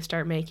to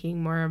start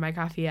making more of my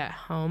coffee at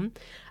home.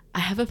 I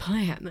have a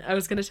plan. I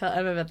was going to tell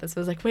Emma about this. I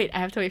was like, wait, I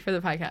have to wait for the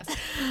podcast.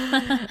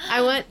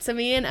 So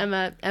me and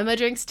Emma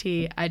drinks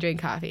tea. I drink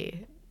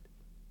coffee.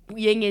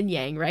 Yin and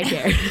yang right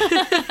here.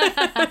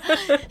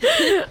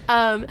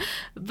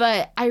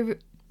 But I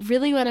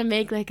really want to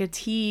make like a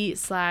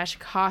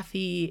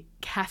tea/coffee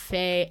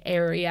cafe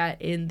area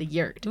in the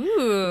yurt.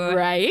 Ooh.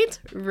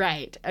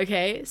 Right.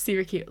 Okay.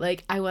 Super cute.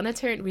 Like, I want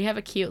to we have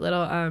a cute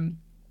little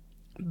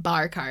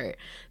bar cart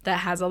that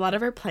has a lot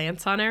of our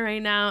plants on it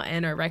right now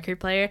and our record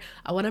player.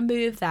 I want to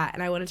move that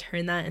and I want to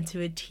turn that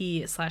into a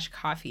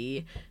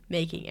tea/coffee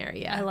making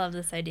area. I love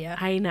this idea.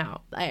 I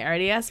know. I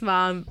already asked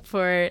Mom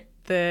for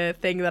the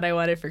thing that I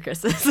wanted for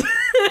Christmas.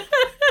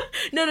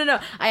 No.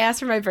 I asked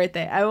for my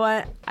birthday. I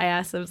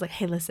was like,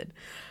 hey, listen,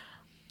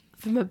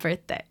 for my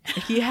birthday,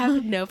 if you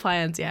have no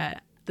plans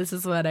yet, this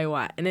is what I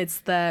want. And it's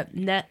the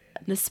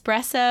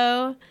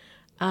Nespresso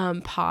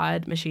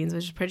pod machines,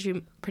 which is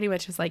pretty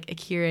much just like a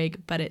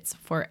Keurig, but it's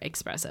for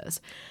espressos.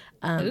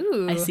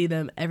 I see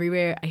them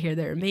everywhere. I hear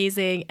they're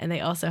amazing. And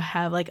they also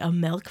have like a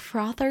milk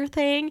frother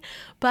thing,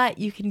 but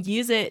you can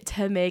use it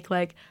to make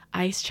like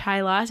iced chai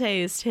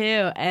lattes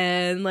too.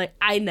 And like,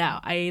 I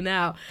know.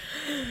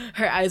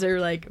 Her eyes are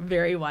like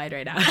very wide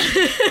right now.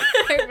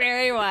 They're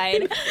very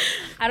wide.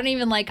 I don't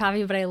even like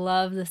coffee, but I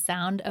love the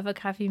sound of a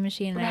coffee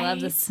machine and I love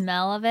the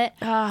smell of it.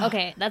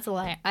 Okay, that's a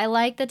lie. I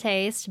like the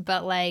taste,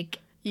 but like,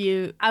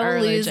 I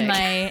will lose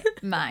my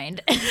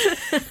mind.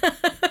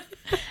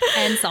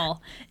 and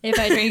Sol if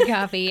I drink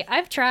coffee.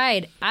 I've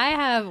tried. I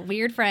have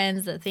weird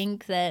friends that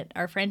think that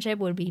our friendship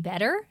would be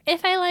better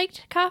if I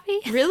liked coffee.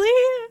 Really?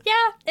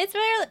 Yeah, it's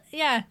very,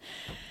 yeah.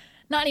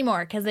 Not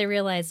anymore, because they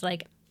realized,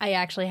 like, I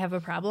actually have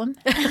a problem.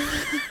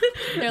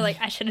 They're like,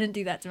 I shouldn't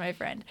do that to my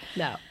friend.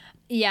 No.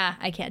 Yeah,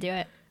 I can't do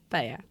it.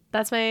 But yeah,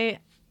 that's my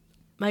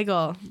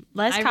goal.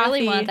 Less I coffee.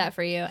 really want that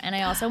for you, and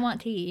I also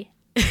want tea.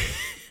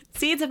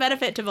 See, it's a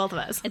benefit to both of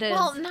us. It is.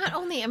 Well, not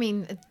only, I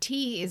mean,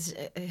 tea is,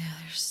 there's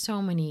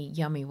so many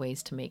yummy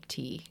ways to make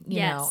tea, you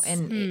know, Yes.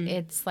 and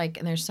it's like,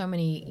 and there's so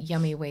many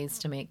yummy ways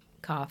to make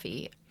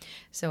coffee.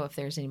 So if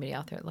there's anybody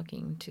out there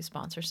looking to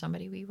sponsor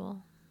somebody, we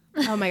will.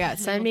 Oh my God,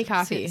 send me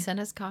coffee. Send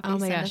us coffee. Oh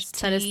my send gosh, us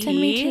send us tea.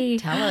 Send me tea.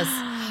 Tell us.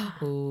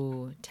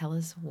 Ooh, tell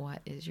us what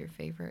is your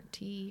favorite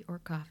tea or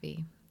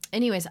coffee.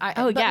 Anyways,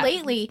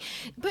 lately,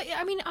 but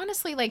I mean,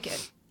 honestly, like,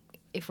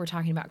 if we're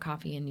talking about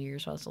coffee and New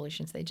Year's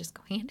resolutions, they just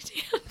go hand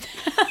in hand.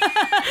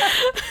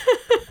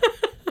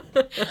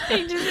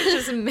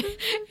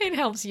 It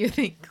helps you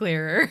think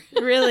clearer.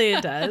 Really,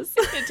 it does.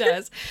 It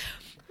does.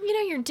 You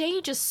know, your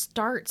day just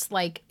starts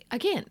like,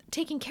 again,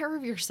 taking care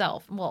of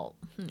yourself. Well,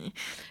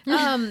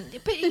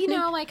 but you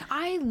know, like,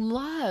 I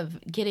love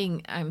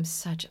getting,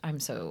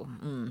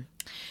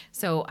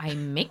 so I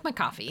make my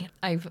coffee.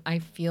 I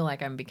feel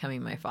like I'm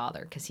becoming my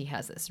father because he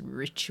has this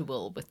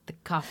ritual with the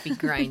coffee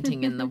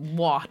grinding and the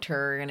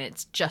water, and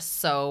it's just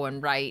so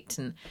and right.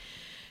 And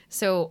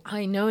so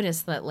I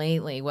noticed that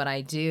lately what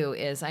I do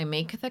is I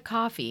make the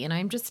coffee, and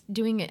I'm just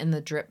doing it in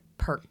the drip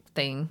perk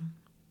thing.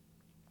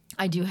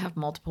 I do have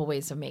multiple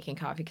ways of making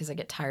coffee because I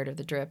get tired of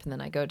the drip, and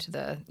then I go to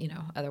the,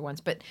 other ones.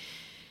 But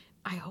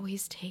I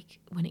always take,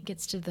 when it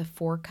gets to the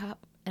 4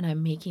 cup and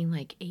I'm making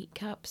like 8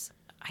 cups,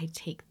 I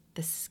take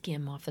the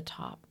skim off the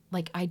top.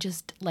 Like, I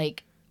just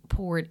like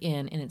pour it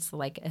in, and it's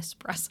like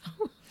espresso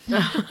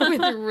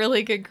with a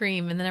really good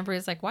cream. And then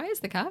everybody's like, why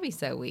is the coffee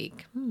so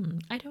weak?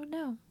 I don't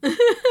know.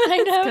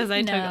 I know. Because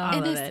I took all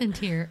of it. Innocent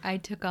here. I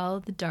took all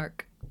of the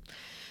dark.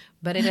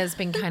 But it has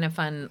been kind of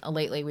fun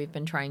lately. We've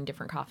been trying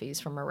different coffees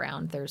from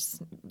around.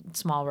 There's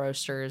small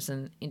roasters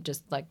and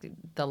just like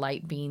the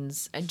light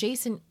beans.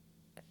 Jason,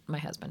 my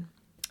husband,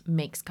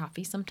 makes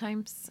coffee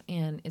sometimes,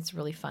 and it's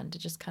really fun to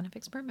just kind of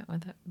experiment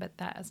with it. But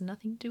that has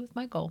nothing to do with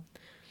my goal.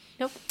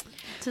 Nope.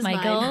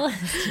 My goal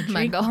is to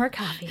drink more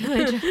coffee.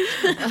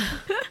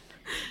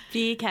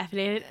 Be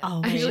caffeinated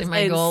always. Actually, my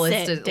and goal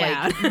is sit to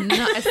down. like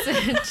not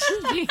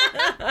sit.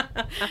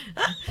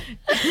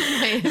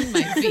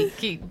 my feet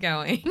keep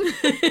going.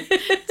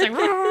 It's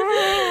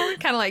like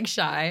kind of like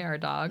Shy, our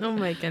dog. Oh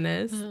my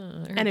goodness.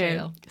 Her Anyway,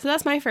 tail. so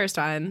that's my first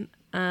one.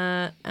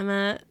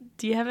 Emma,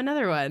 do you have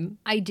another one?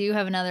 I do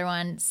have another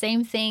one.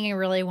 Same thing. I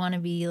really want to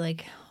be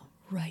like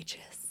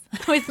righteous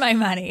with my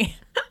money.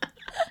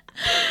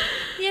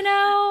 You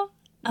know?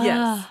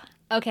 Yes.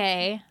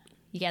 Okay.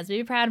 You guys will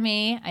be proud of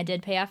me. I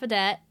did pay off a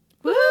debt.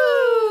 Woo!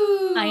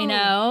 I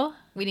know.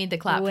 We need to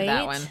clap for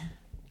that Wait. one.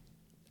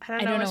 I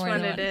don't know which where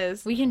one the it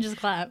is. We can just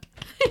clap.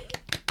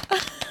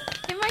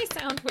 It might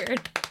sound weird.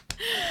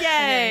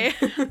 Yay!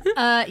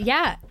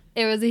 Yeah,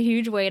 it was a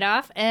huge weight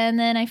off. And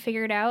then I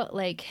figured out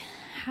like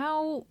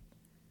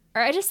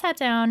I just sat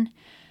down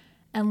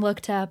and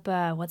looked up,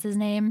 what's his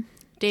name?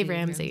 Dave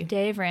Ramsey.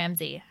 Dave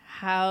Ramsey.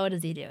 How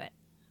does he do it?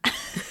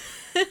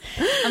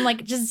 I'm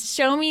like, just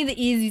show me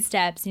the easy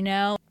steps, you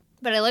know?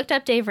 But I looked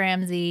up Dave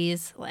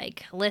Ramsey's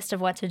like list of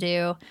what to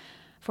do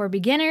for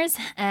beginners,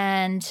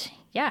 and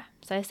yeah,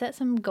 so I set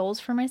some goals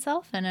for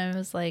myself, and I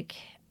was like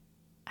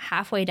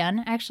halfway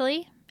done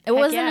actually. It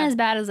wasn't yeah. as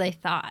bad as I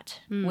thought,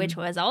 which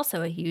was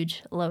also a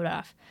huge load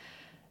off.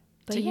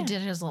 But So yeah. you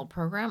did his little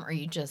program, or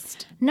you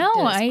just No,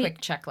 did his I-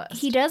 quick checklist?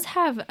 He does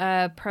have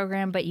a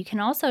program, but you can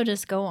also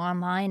just go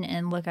online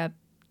and look up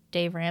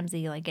Dave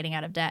Ramsey, like getting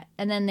out of debt.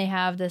 And then they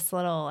have this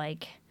little,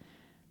 like,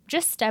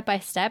 just step by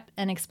step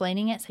and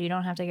explaining it so you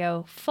don't have to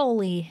go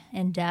fully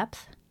in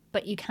depth,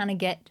 but you kind of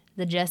get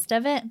the gist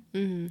of it.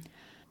 Mm-hmm.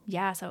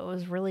 Yeah, so it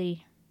was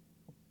really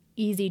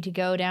easy to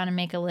go down and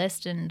make a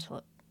list and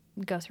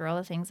go through all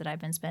the things that I've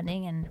been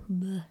spending and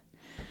bleh,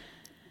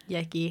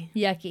 Yucky.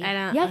 yucky.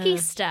 I don't- Yucky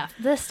stuff.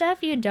 The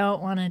stuff you don't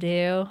want to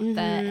do.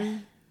 That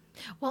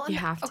Well, You and-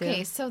 have to.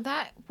 Okay, so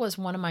that was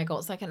one of my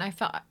goals. Like, and I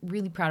felt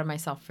really proud of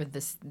myself for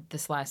this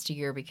last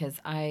year because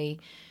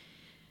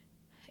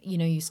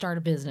you start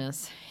a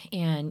business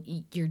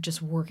and you're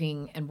just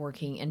working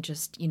and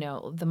just,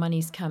 the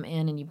money's come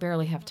in and you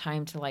barely have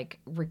time to like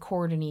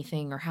record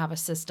anything or have a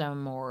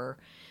system or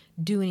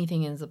do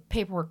anything, and the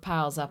paperwork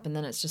piles up, and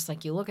then it's just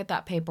like you look at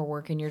that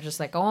paperwork and you're just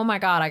like, oh my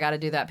God, I got to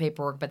do that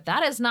paperwork. But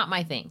that is not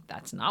my thing.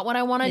 That's not what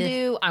I want to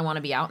do. I want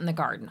to be out in the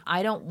garden.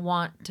 I don't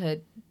want to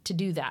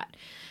do that.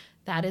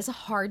 That is a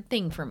hard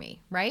thing for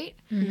me, right?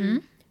 Mm-hmm.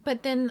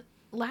 But then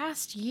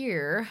last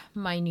year,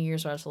 my New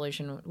Year's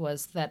resolution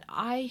was that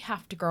I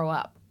have to grow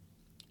up.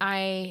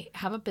 I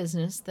have a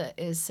business that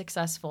is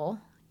successful.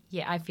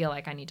 Yeah, I feel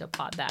like I need to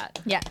applaud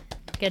that. yeah,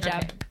 good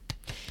job. Okay.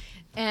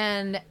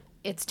 And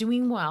it's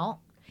doing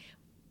well,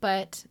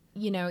 but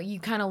you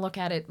kind of look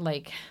at it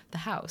like the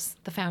house,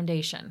 the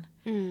foundation.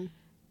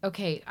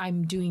 Okay,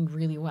 I'm doing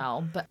really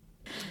well, but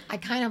I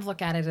kind of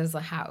look at it as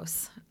a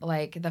house.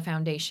 Like the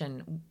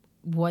foundation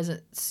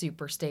wasn't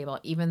super stable,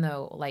 even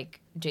though like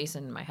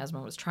Jason, my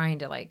husband, was trying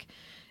to like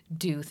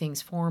do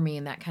things for me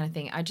and that kind of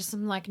thing. I just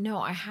am like, no,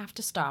 I have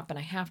to stop and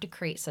I have to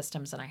create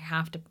systems and I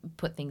have to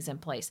put things in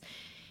place.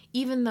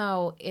 Even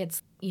though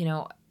it's, you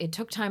know, it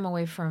took time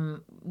away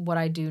from what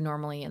I do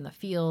normally in the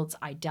fields,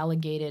 I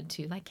delegated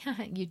to like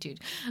YouTube,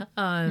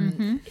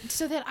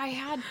 so that I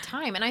had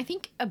time. And I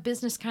think a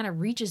business kind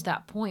of reaches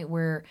that point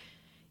where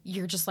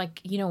you're just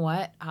like, you know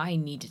what, I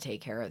need to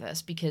take care of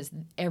this because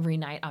every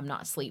night I'm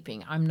not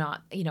sleeping. I'm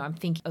not, you know, I'm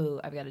thinking,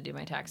 oh, I've got to do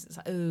my taxes.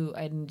 Oh,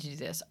 I need to do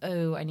this.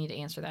 Oh, I need to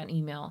answer that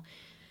email.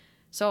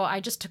 So I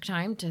just took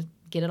time to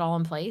get it all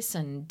in place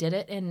and did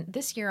it. And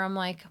this year I'm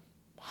like,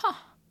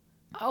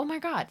 oh my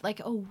God, like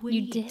a weight.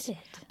 You did it.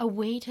 A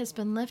weight has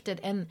been lifted.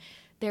 And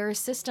there are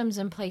systems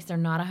in place. They're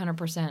not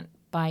 100%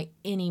 by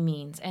any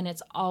means. And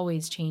it's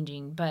always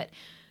changing. But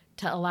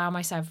to allow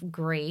myself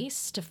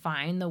grace to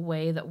find the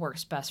way that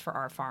works best for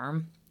our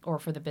farm or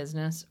for the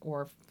business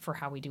or for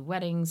how we do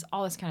weddings,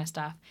 all this kind of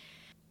stuff.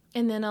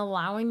 And then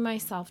allowing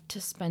myself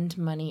to spend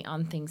money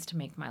on things to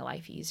make my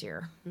life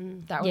easier.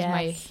 That was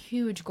my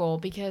huge goal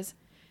because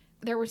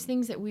there was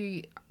things that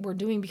we were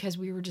doing because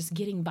we were just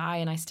getting by,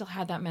 and I still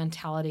had that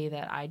mentality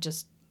that I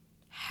just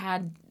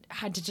had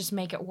to just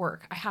make it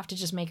work. I have to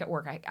just make it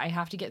work. I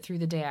have to get through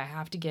the day. I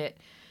have to get,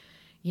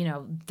 you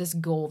know, this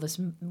goal, this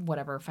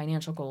whatever,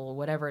 financial goal,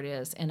 whatever it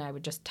is, and I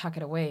would just tuck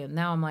it away. And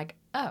now I'm like,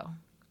 oh,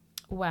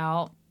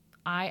 well,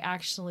 I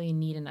actually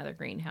need another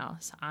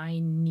greenhouse. I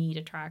need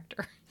a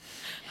tractor.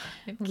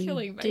 I'm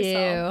killing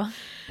myself.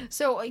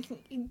 So like,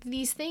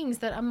 these things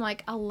that I'm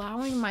like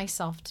allowing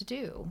myself to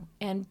do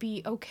and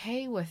be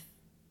okay with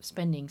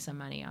spending some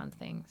money on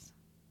things.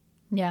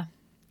 Yeah.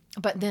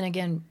 But then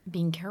again,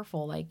 being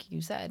careful, like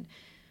you said,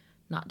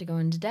 not to go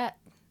into debt.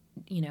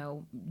 You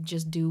know,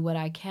 just do what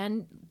I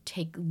can.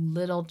 Take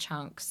little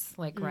chunks,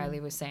 like Riley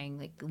was saying,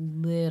 like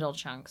little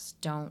chunks.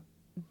 Don't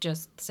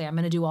just say, I'm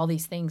going to do all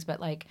these things. But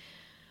like,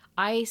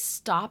 I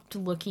stopped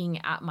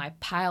looking at my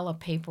pile of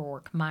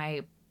paperwork,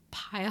 my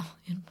pile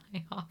in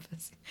my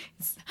office.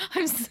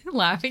 I'm still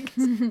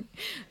laughing.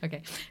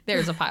 Okay,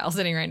 there's a pile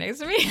sitting right next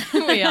to me.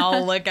 We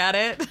all look at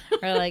it.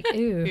 Or like,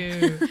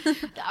 ooh.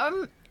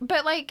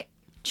 But like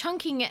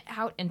chunking it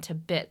out into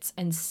bits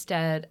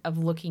instead of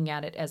looking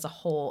at it as a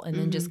whole and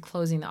then just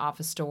closing the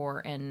office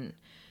door. And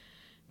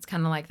it's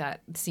kind of like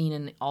that scene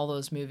in all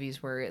those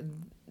movies where,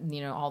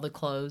 you know, all the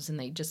clothes and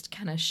they just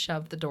kind of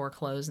shove the door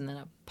closed and then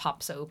it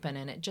pops open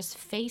and it just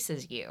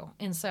faces you.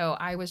 And so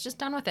I was just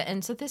done with it.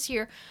 And so this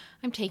year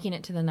I'm taking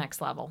it to the next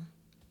level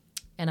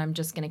and I'm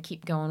just going to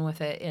keep going with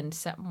it and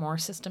set more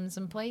systems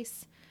in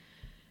place.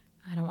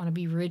 I don't want to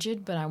be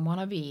rigid, but I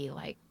want to be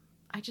like,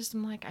 I just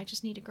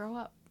need to grow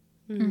up.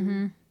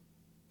 Mm-hmm.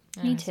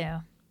 Me too.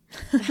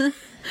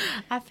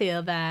 I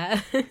feel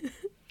that.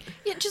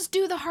 Yeah, just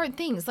do the hard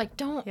things. Like,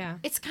 don't. Yeah.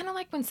 It's kind of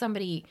like when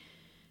somebody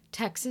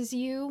texts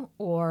you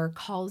or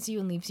calls you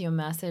and leaves you a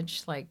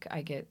message. Like,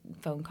 I get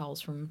phone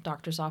calls from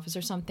doctor's office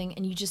or something,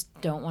 and you just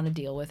don't want to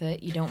deal with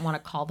it. You don't want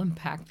to call them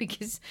back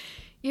because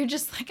you're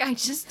just like, I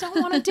just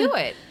don't want to do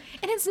it.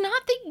 And it's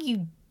not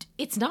that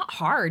it's not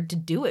hard to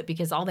do it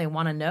because all they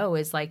want to know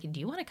is like,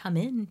 do you want to come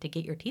in to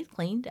get your teeth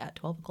cleaned at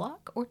 12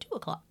 o'clock or 2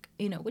 o'clock?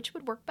 You know, which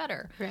would work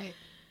better? Right.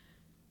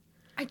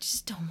 I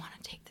just don't want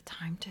to take the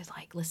time to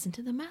like listen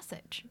to the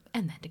message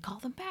and then to call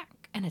them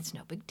back. And it's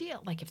no big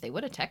deal. Like if they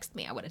would have texted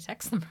me, I would have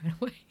texted them right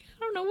away. I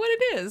don't know what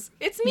it is.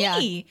 It's me.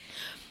 Yeah.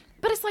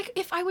 But it's like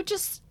if I would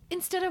just,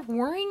 instead of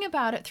worrying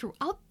about it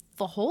throughout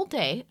the whole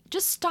day,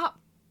 just stop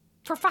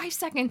for 5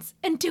 seconds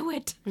and do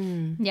it.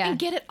 Yeah. And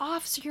get it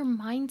off so your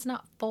mind's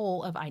not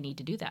full of, I need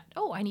to do that.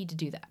 Oh, I need to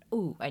do that.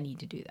 Oh, I need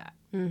to do that.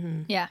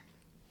 Mm-hmm. Yeah.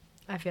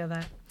 I feel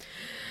that.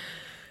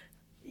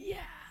 Yeah.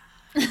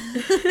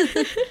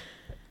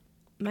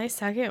 My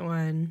second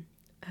one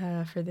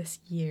for this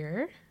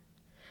year.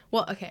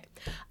 Well, okay.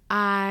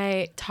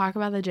 I talk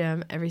about the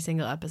gym every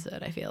single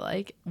episode, I feel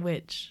like,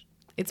 which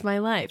it's my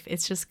life.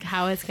 It's just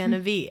how it's going to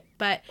be.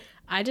 But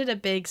I did a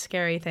big,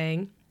 scary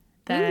thing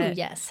that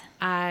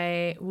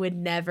I would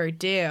never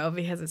do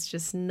because it's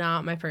just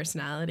not my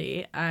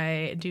personality.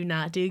 I do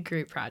not do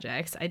group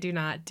projects. I do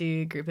not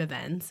do group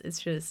events. It's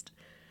just,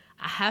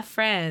 I have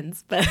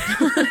friends, but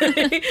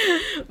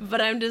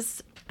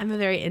I'm a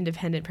very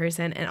independent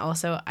person, and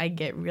also I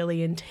get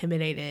really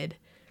intimidated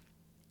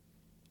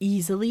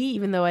easily,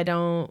 even though I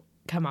don't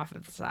come off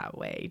of that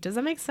way. Does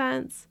that make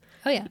sense?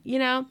 Oh, yeah. You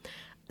know?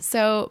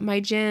 So my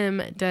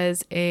gym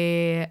does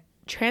a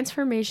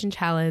transformation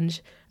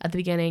challenge at the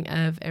beginning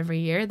of every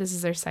year. This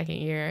is their second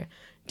year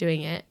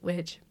doing it,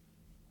 which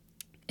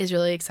is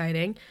really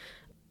exciting.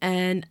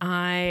 And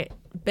I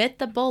bit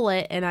the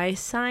bullet, and I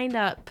signed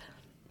up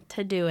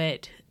to do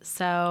it.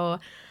 So...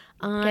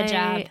 Good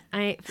job.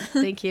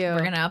 Thank you. We're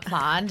going to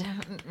applaud.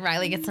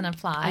 Riley gets an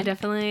applaud. I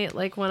definitely,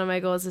 like, one of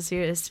my goals this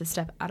year is to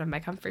step out of my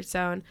comfort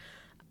zone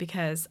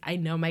because I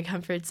know my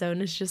comfort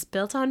zone is just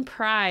built on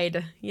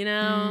pride, you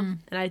know?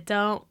 And I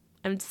don't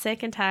I'm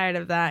sick and tired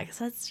of that because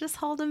that's just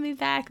holding me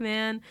back,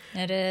 man.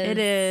 It is. It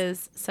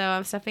is. So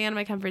I'm stepping out of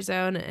my comfort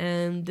zone,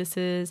 and this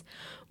is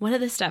one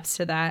of the steps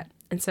to that.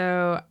 And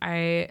so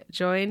I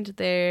joined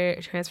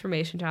their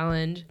transformation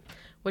challenge,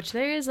 which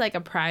there is like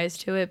a prize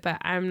to it, but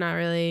I'm not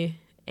really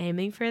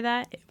aiming for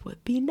that. It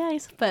would be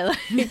nice, but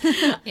like,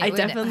 I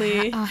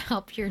definitely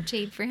help your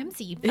Jade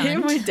Ramsey it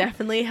fund. would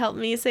definitely help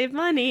me save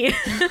money.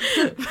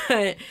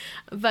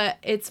 but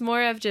it's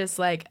more of just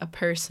like a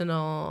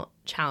personal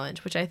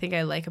challenge, which I think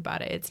I like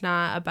about it. It's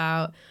not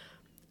about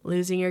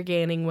losing or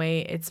gaining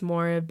weight. It's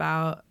more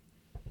about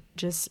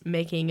just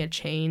making a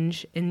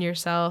change in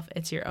yourself.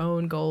 It's your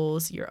own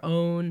goals, your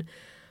own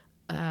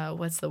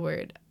what's the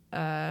word?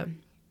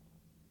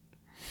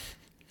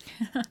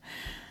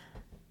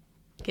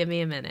 Give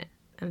me a minute.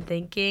 I'm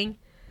thinking.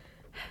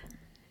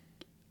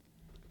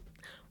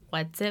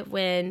 What's it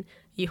when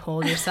you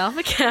hold yourself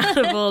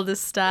accountable to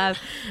stuff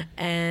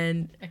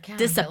and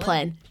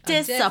discipline?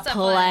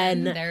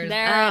 Discipline. There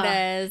it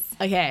is.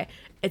 Okay.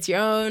 It's your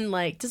own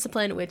like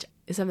discipline, which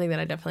is something that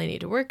I definitely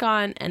need to work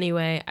on.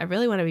 Anyway, I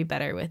really want to be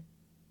better with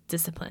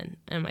discipline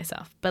and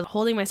myself, but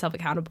holding myself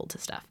accountable to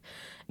stuff,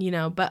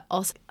 but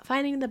also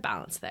finding the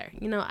balance there.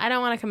 I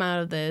don't want to come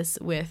out of this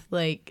with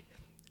like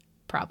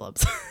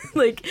problems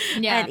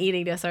an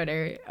eating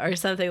disorder or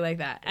something like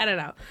that. I don't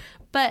know.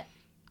 But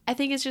I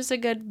think it's just a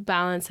good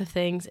balance of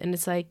things, and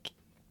it's like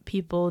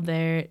people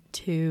there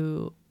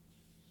to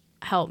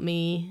help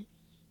me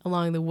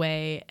along the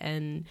way,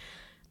 and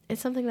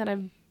it's something that I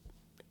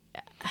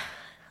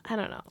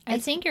don't know. I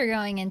think you're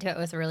going into it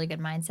with a really good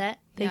mindset.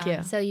 Thank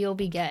you. So you'll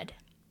be good.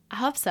 I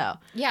hope so.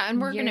 Yeah,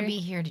 and we're going to be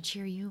here to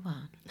cheer you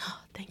on.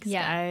 Oh, thanks,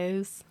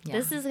 guys. Yeah.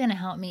 This is going to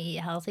help me eat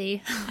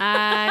healthy.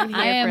 I'm here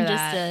I am for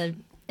that. just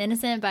an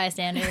innocent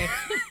bystander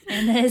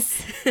in this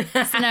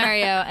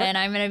scenario, and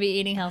I'm going to be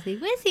eating healthy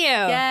with you.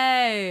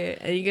 Yay!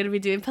 Are you going to be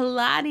doing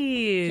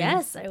Pilates?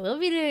 Yes, I will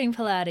be doing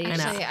Pilates.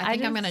 Actually, I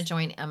think I'm going to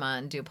join Emma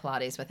and do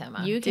Pilates with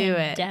Emma. You Do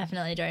can it.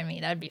 definitely join me.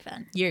 That would be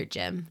fun. Your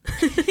gym.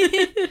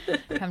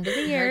 Come to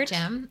the Your yurt.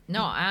 gym?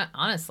 No,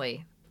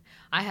 honestly,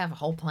 I have a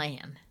whole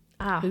plan.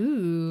 Oh.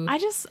 Ooh.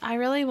 I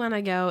really want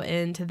to go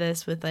into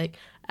this with like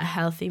a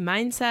healthy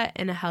mindset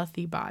and a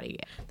healthy body.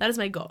 That is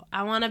my goal.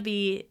 I want to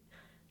be,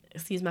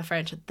 excuse my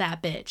French,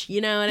 that bitch.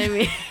 You know what I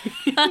mean?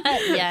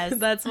 Yes.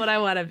 That's what I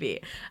want to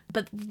be.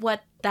 But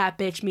what that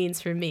bitch means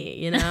for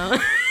me,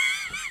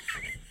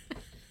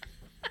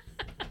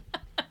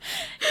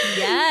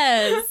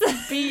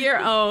 Yes. Be your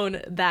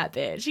own that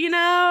bitch,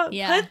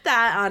 Yeah. Put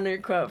that on your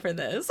quote for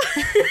this.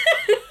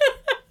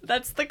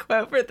 That's the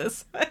quote for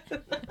this one.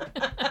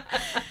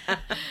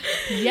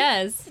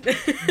 Yes.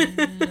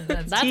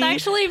 That's Tea.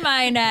 actually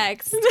my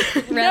next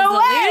resolution. No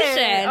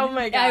way! Oh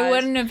my gosh. I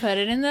wouldn't have put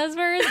it in those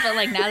words, but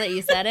like now that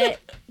you said it,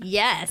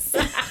 yes.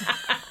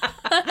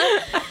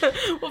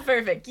 Well,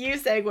 perfect. You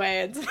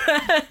segue into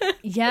that.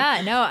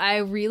 Yeah, no, I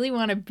really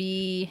want to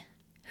be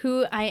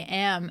who I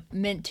am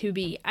meant to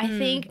be. I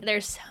think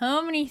there's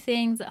so many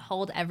things that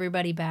hold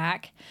everybody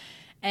back,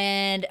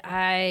 and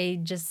I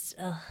just,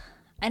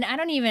 and I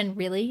don't even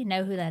really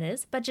know who that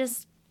is, but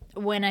just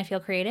when I feel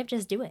creative,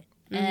 just do it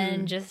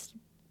and just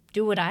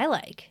do what I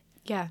like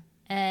Yeah.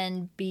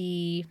 and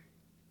be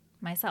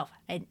myself.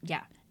 And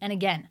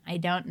again, I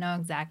don't know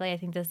exactly. I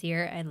think this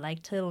year I'd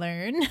like to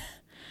learn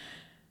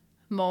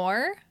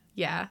more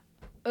Yeah.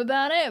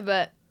 about it,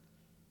 but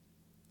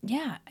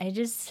yeah, I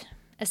just,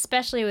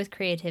 especially with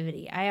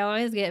creativity, I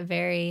always get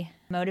very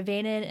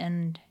motivated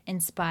and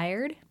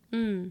inspired,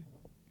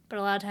 but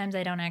a lot of times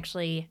I don't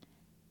actually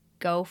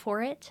go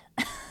for it.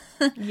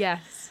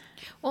 Yes.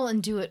 Well,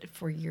 and do it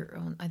for your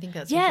own. I think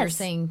that's what you're Yes.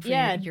 saying, for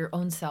Yeah. your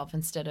own self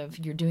instead of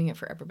you're doing it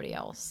for everybody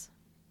else.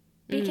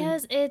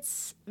 Because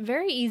it's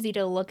very easy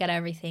to look at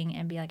everything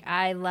and be like,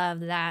 I love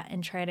that,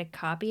 and try to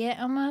copy it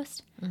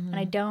almost. And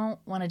I don't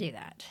want to do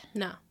that.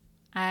 No.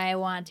 I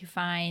want to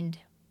find,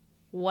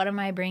 what am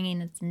I bringing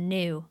that's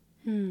new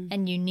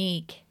and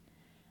unique,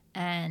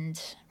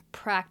 and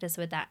practice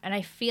with that. And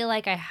I feel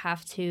like I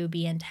have to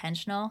be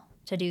intentional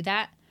to do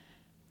that.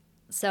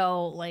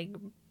 So, like,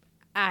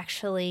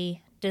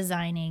 actually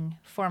designing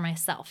for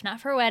myself, not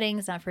for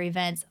weddings, not for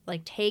events,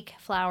 like take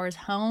flowers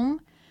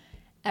home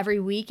every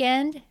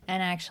weekend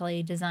and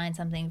actually design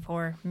something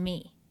for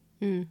me.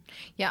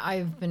 Yeah,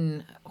 I've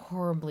been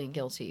horribly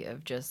guilty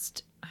of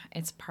just,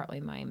 it's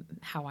partly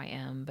how I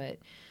am, but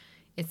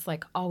it's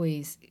like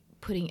always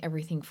putting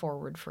everything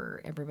forward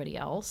for everybody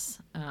else,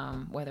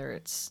 whether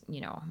it's,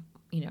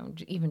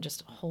 even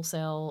just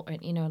wholesale,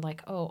 and,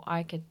 like, oh,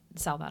 I could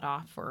sell that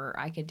off, or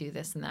I could do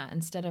this and that,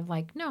 instead of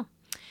like, no,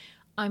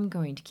 I'm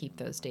going to keep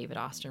those David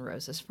Austin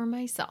roses for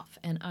myself,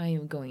 and I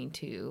am going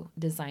to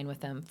design with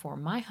them for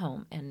my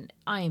home, and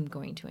I am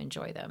going to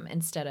enjoy them,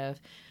 instead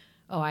of,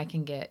 oh, I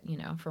can get,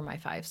 for my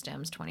 5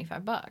 stems,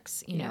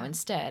 $25,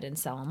 instead, and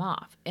sell them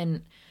off.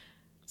 And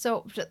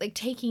so, like,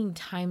 taking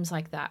times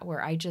like that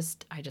where I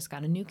just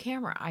got a new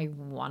camera. I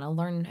want to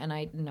learn, and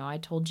I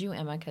told you,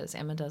 Emma, because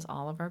Emma does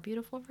all of our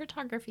beautiful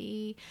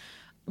photography,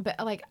 but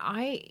like,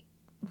 I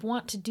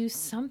want to do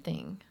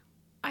something.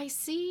 I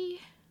see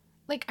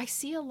like, I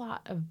see a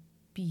lot of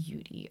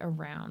beauty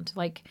around,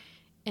 like,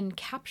 and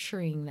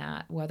capturing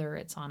that, whether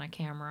it's on a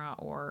camera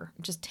or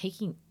just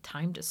taking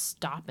time to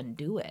stop and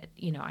do it.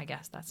 You know, I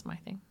guess that's my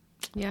thing.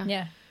 Yeah.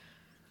 Yeah.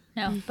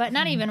 No, but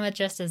not even with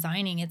just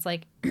designing. It's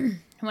like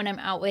when I'm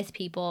out with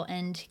people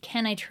and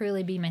can I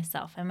truly be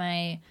myself? Am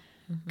I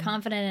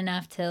confident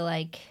enough to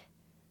like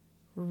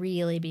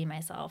really be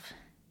myself?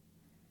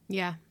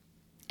 Yeah.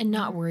 And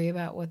not worry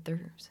about what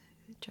they're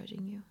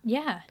judging you.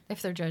 Yeah.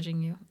 If they're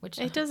judging you, which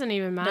It doesn't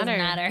even matter. Doesn't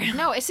matter.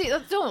 No, see,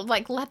 don't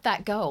like let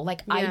that go.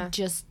 Like Yeah. I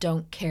just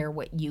don't care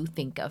what you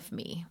think of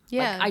me.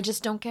 Yeah. Like, I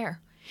just don't care.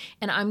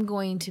 And I'm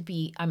going to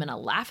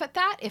laugh at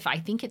that if I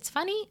think it's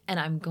funny, and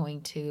I'm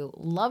going to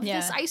love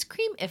this ice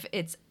cream if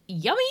it's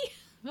yummy.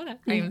 What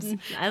rhymes?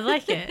 I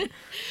like it.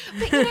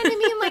 But you know what I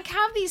mean? Like,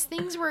 have these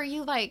things where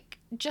you like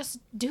just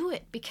do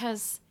it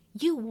because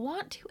you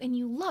want to and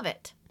you love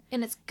it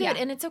and it's good,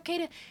 Yeah. and it's okay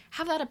to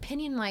have that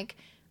opinion. Like,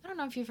 I don't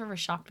know if you've ever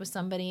shopped with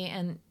somebody,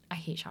 and I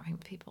hate shopping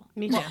with people.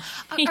 Me too.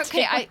 Me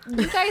Okay, too.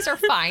 you guys are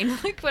fine.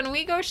 Like when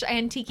we go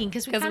antiquing,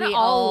 because we Because kind of we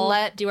all all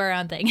let. do our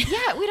own thing.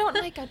 Yeah, we don't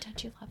like, oh,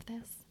 don't you love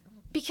this?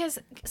 Because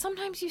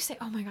sometimes you say,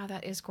 oh my God,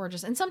 that is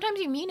gorgeous. And sometimes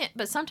you mean it,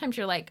 but sometimes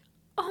you're like,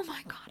 oh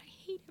my God, I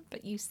hate it.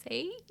 But you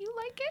say you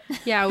like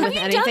it? Yeah, Have with you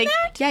done anything.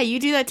 that? Yeah, you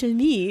do that to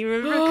me.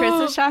 Remember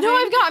Christmas shopping? No,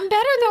 I've gotten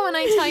better though when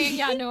I tell you,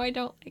 yeah, no, I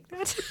don't like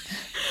that.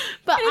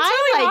 but it's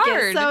I really like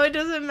hard. it, so it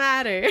doesn't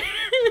matter.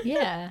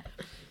 Yeah.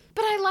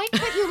 But I like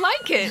that you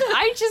like it.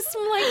 I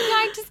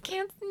just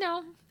can't,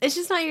 no. It's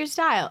just not your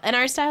style, and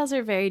our styles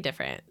are very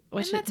different.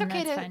 Which And that's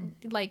okay that's to fine.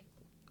 like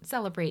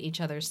celebrate each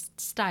other's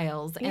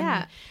styles. And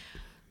Yeah.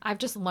 I've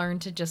just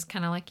learned to just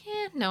kind of like,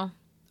 no.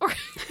 Or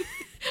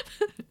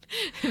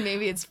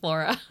maybe it's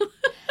Flora.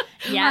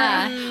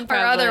 Yeah. Or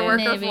other work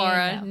of Maybe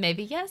Flora. no.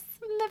 Maybe yes,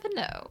 never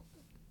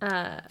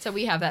know. So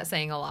we have that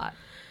saying a lot.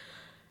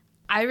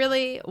 I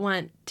really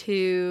want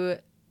to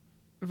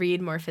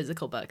read more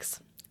physical books.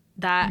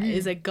 That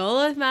is a goal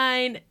of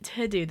mine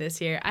to do this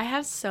year. I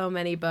have so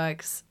many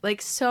books.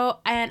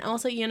 And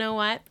also, you know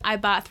what? I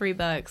bought 3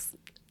 books.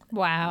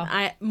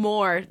 Wow.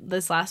 More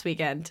this last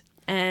weekend.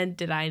 And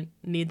did I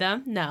need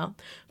them? No.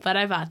 But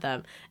I bought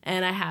them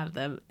and I have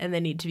them and they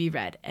need to be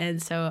read.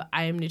 And so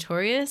I am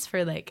notorious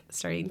for like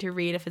starting to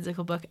read a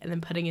physical book and then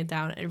putting it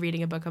down and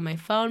reading a book on my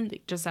phone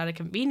just out of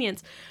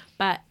convenience.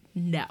 But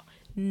no,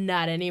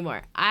 not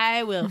anymore.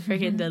 I will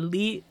freaking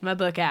delete my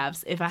book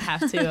apps if I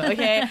have to.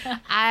 Okay.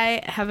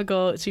 I have a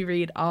goal to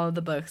read all of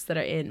the books that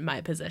are in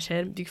my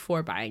possession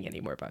before buying any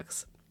more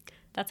books.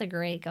 That's a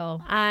great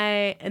goal.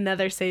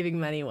 Another saving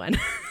money one.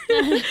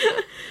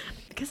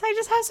 Because I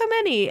just have so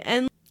many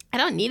and I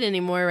don't need any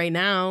more right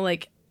now.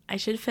 Like, I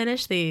should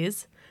finish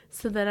these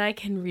so that I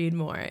can read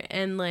more.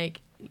 And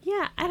like,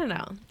 yeah, I don't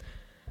know.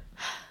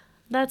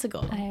 That's a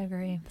goal. I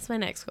agree. That's my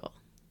next goal.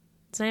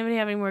 Does anybody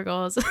have any more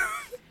goals?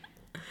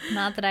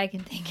 Not that I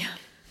can think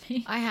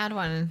of. I had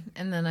one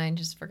and then I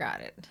just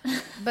forgot it.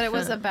 But it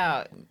was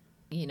about,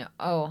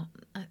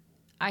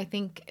 I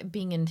think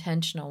being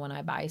intentional when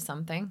I buy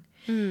something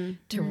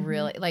to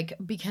really, like,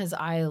 because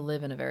I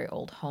live in a very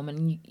old home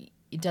and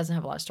it doesn't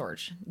have a lot of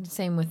storage.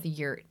 Same with the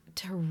yurt.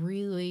 To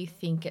really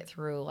think it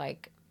through,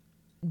 like,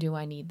 do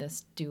I need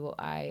this?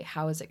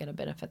 How is it going to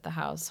benefit the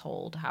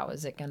household? How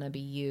is it going to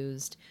be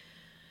used?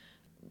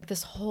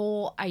 This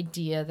whole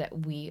idea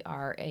that we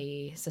are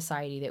a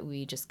society that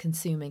we just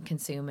consume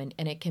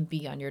and it can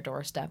be on your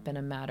doorstep in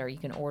a matter. You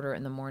can order it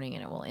in the morning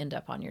and it will end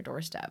up on your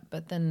doorstep.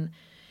 But then,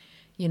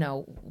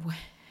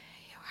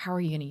 how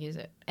are you going to use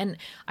it? And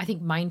I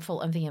think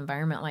mindful of the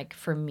environment, like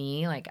for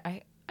me, like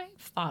I've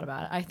thought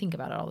about it. I think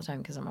about it all the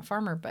time because I'm a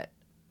farmer, but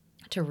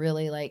to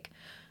really like,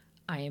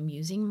 I am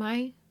using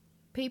my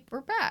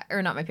paper bag,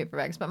 or not my paper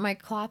bags, but my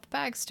cloth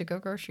bags to go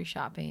grocery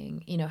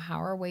shopping.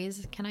 How are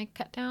ways can I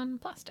cut down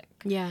plastic?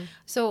 Yeah.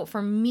 So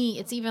for me,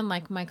 it's even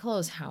like my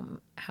clothes.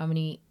 How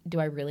many do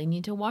I really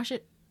need to wash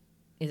it?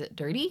 Is it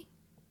dirty?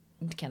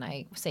 Can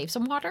I save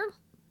some water?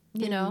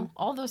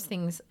 All those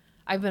things.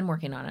 I've been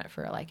working on it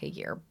for like a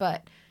year,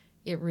 but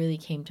it really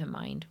came to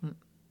mind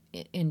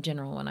in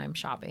general when I'm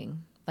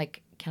shopping.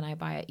 Like, can I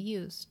buy it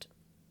used?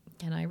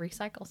 Can I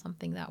recycle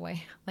something that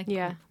way? Like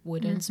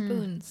wooden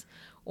spoons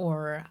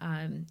or,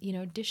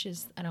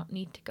 dishes. I don't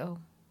need to go.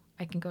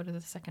 I can go to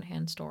the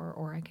secondhand store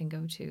or I can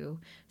go to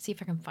see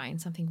if I can find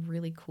something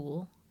really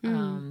cool,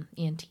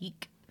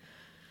 antique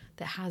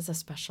that has a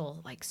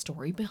special like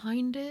story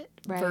behind it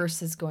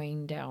versus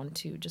going down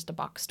to just a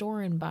box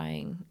store and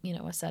buying,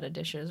 a set of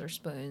dishes or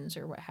spoons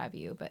or what have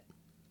you. But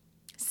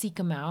seek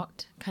them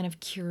out, kind of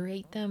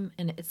curate them.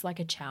 And it's like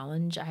a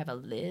challenge. I have a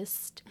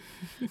list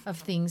of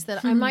things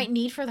that I might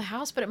need for the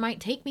house, but it might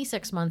take me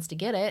 6 months to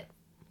get it.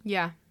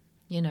 Yeah.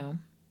 Yeah,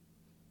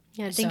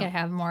 I think I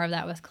have more of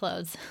that with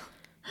clothes.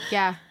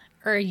 Yeah.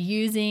 Or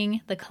using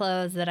the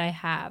clothes that I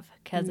have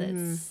because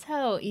it's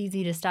so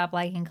easy to stop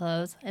liking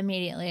clothes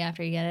immediately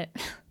after you get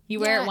it. You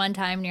wear it one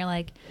time and you're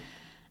like,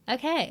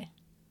 okay,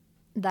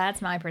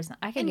 that's my person.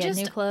 I can get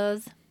new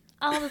clothes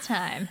all the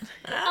time.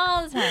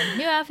 All the time.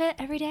 New outfit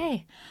every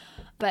day.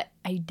 but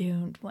I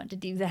don't want to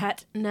do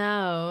that.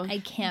 No. I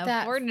can't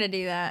That- afford to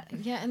do that.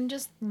 Yeah, and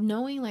just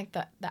knowing like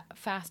that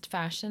fast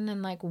fashion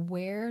and like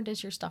where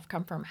does your stuff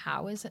come from?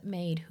 How is it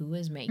made? Who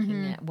is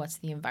making it? What's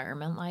the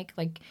environment like?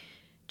 Like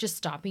just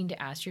stopping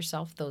to ask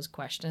yourself those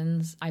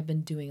questions. I've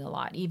been doing a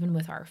lot, even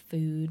with our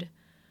food.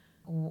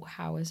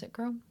 How is it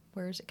grown?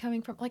 Where is it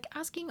coming from? Like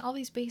asking all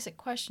these basic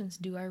questions.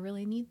 Do I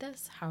really need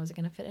this? How is it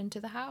going to fit into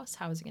the house?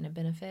 How is it going to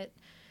benefit?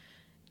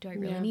 Do I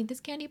really need this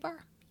candy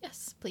bar?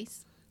 Yes,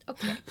 please.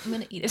 Okay, I'm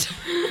going to eat it.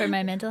 For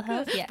my mental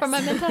health, yes. For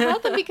my mental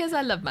health and because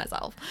I love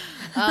myself.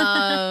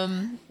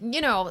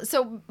 You know,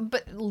 so,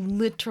 but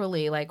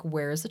literally, like,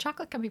 where is the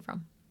chocolate coming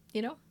from?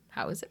 You know,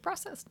 how is it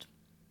processed?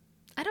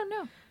 I don't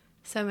know.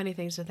 So many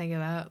things to think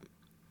about.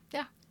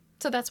 Yeah.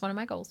 So that's one of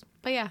my goals.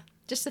 But yeah,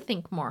 Just to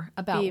think more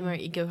about, be more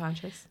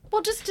ego-conscious.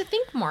 well, just to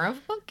think more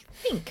of, well,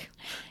 think.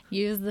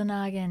 Use the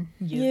noggin.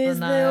 Use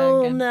the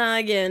old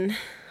noggin.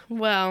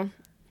 Well,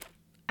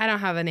 I don't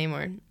have any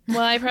more. Well,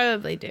 I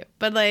probably do.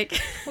 But,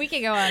 like, We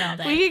could go on all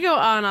day. we could go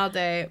on all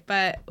day,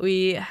 but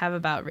we have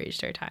about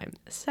reached our time.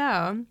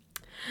 So,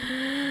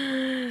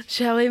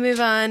 shall we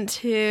move on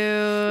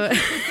to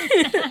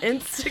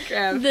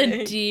Instagram? the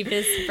thing?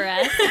 deepest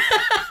breath.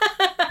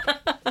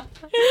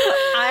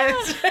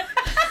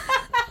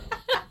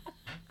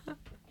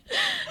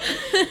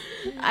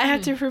 I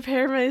have to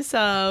prepare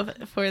myself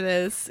for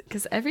this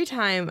because every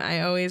time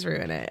I always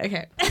ruin it.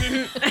 Okay.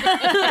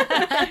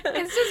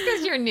 It's just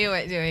because you're new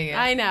at doing it.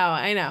 I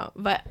know,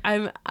 but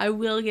I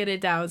will get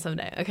it down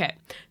someday. Okay.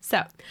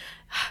 So,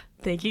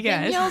 thank you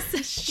guys.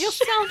 You'll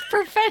sound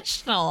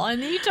professional,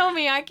 and you told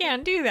me I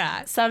can't do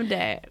that.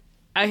 Someday.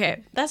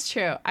 Okay, that's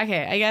true.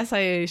 Okay, I guess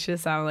I should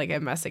sound like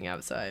I'm messing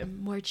up, so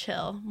I'm more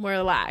chill, more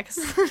relaxed.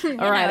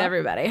 All right,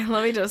 everybody,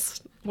 let me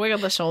just wiggle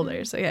the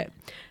shoulders. Okay,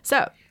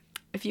 so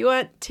if you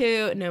want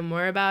to know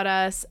more about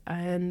us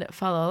and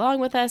follow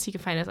along with us, you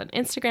can find us on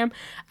Instagram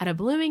at A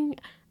Blooming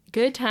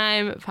Good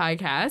Time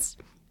Podcast.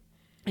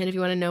 And if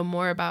you want to know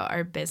more about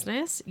our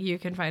business, you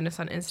can find us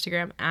on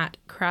Instagram at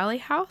Crowley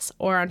House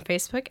or on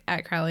Facebook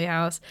at Crowley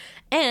House.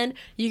 And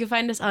you can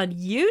find us on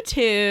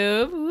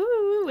YouTube,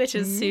 woo, which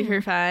is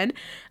super fun,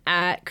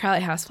 at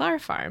Crowley House Flower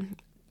Farm.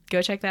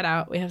 Go check that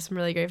out. We have some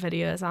really great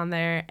videos on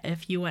there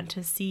if you want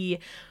to see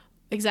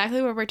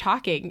exactly where we're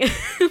talking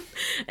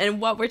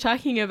and what we're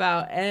talking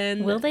about.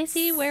 And Will they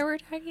see where we're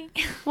talking?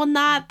 well,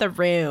 not the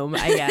room,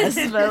 I guess,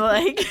 but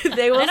like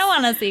they will. I don't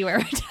want to see where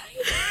we're talking.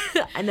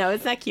 I know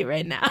it's not cute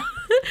right now.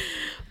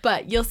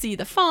 But you'll see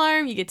the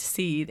farm, you get to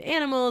see the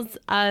animals,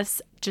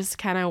 us, just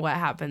kind of what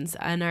happens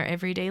in our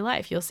everyday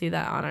life. You'll see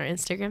that on our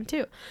Instagram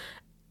too.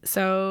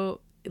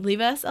 So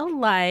leave us a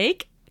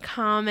like,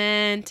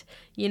 comment,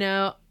 you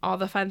know, all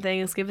the fun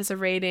things. Give us a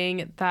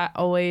rating. That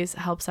always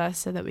helps us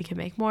so that we can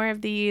make more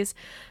of these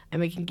and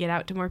we can get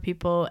out to more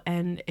people.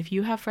 And if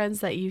you have friends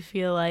that you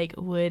feel like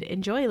would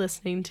enjoy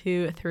listening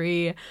to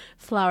 3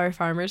 flower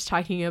farmers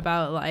talking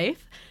about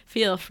life,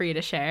 feel free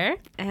to share.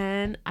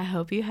 And I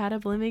hope you had a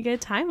blooming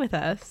good time with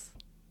us.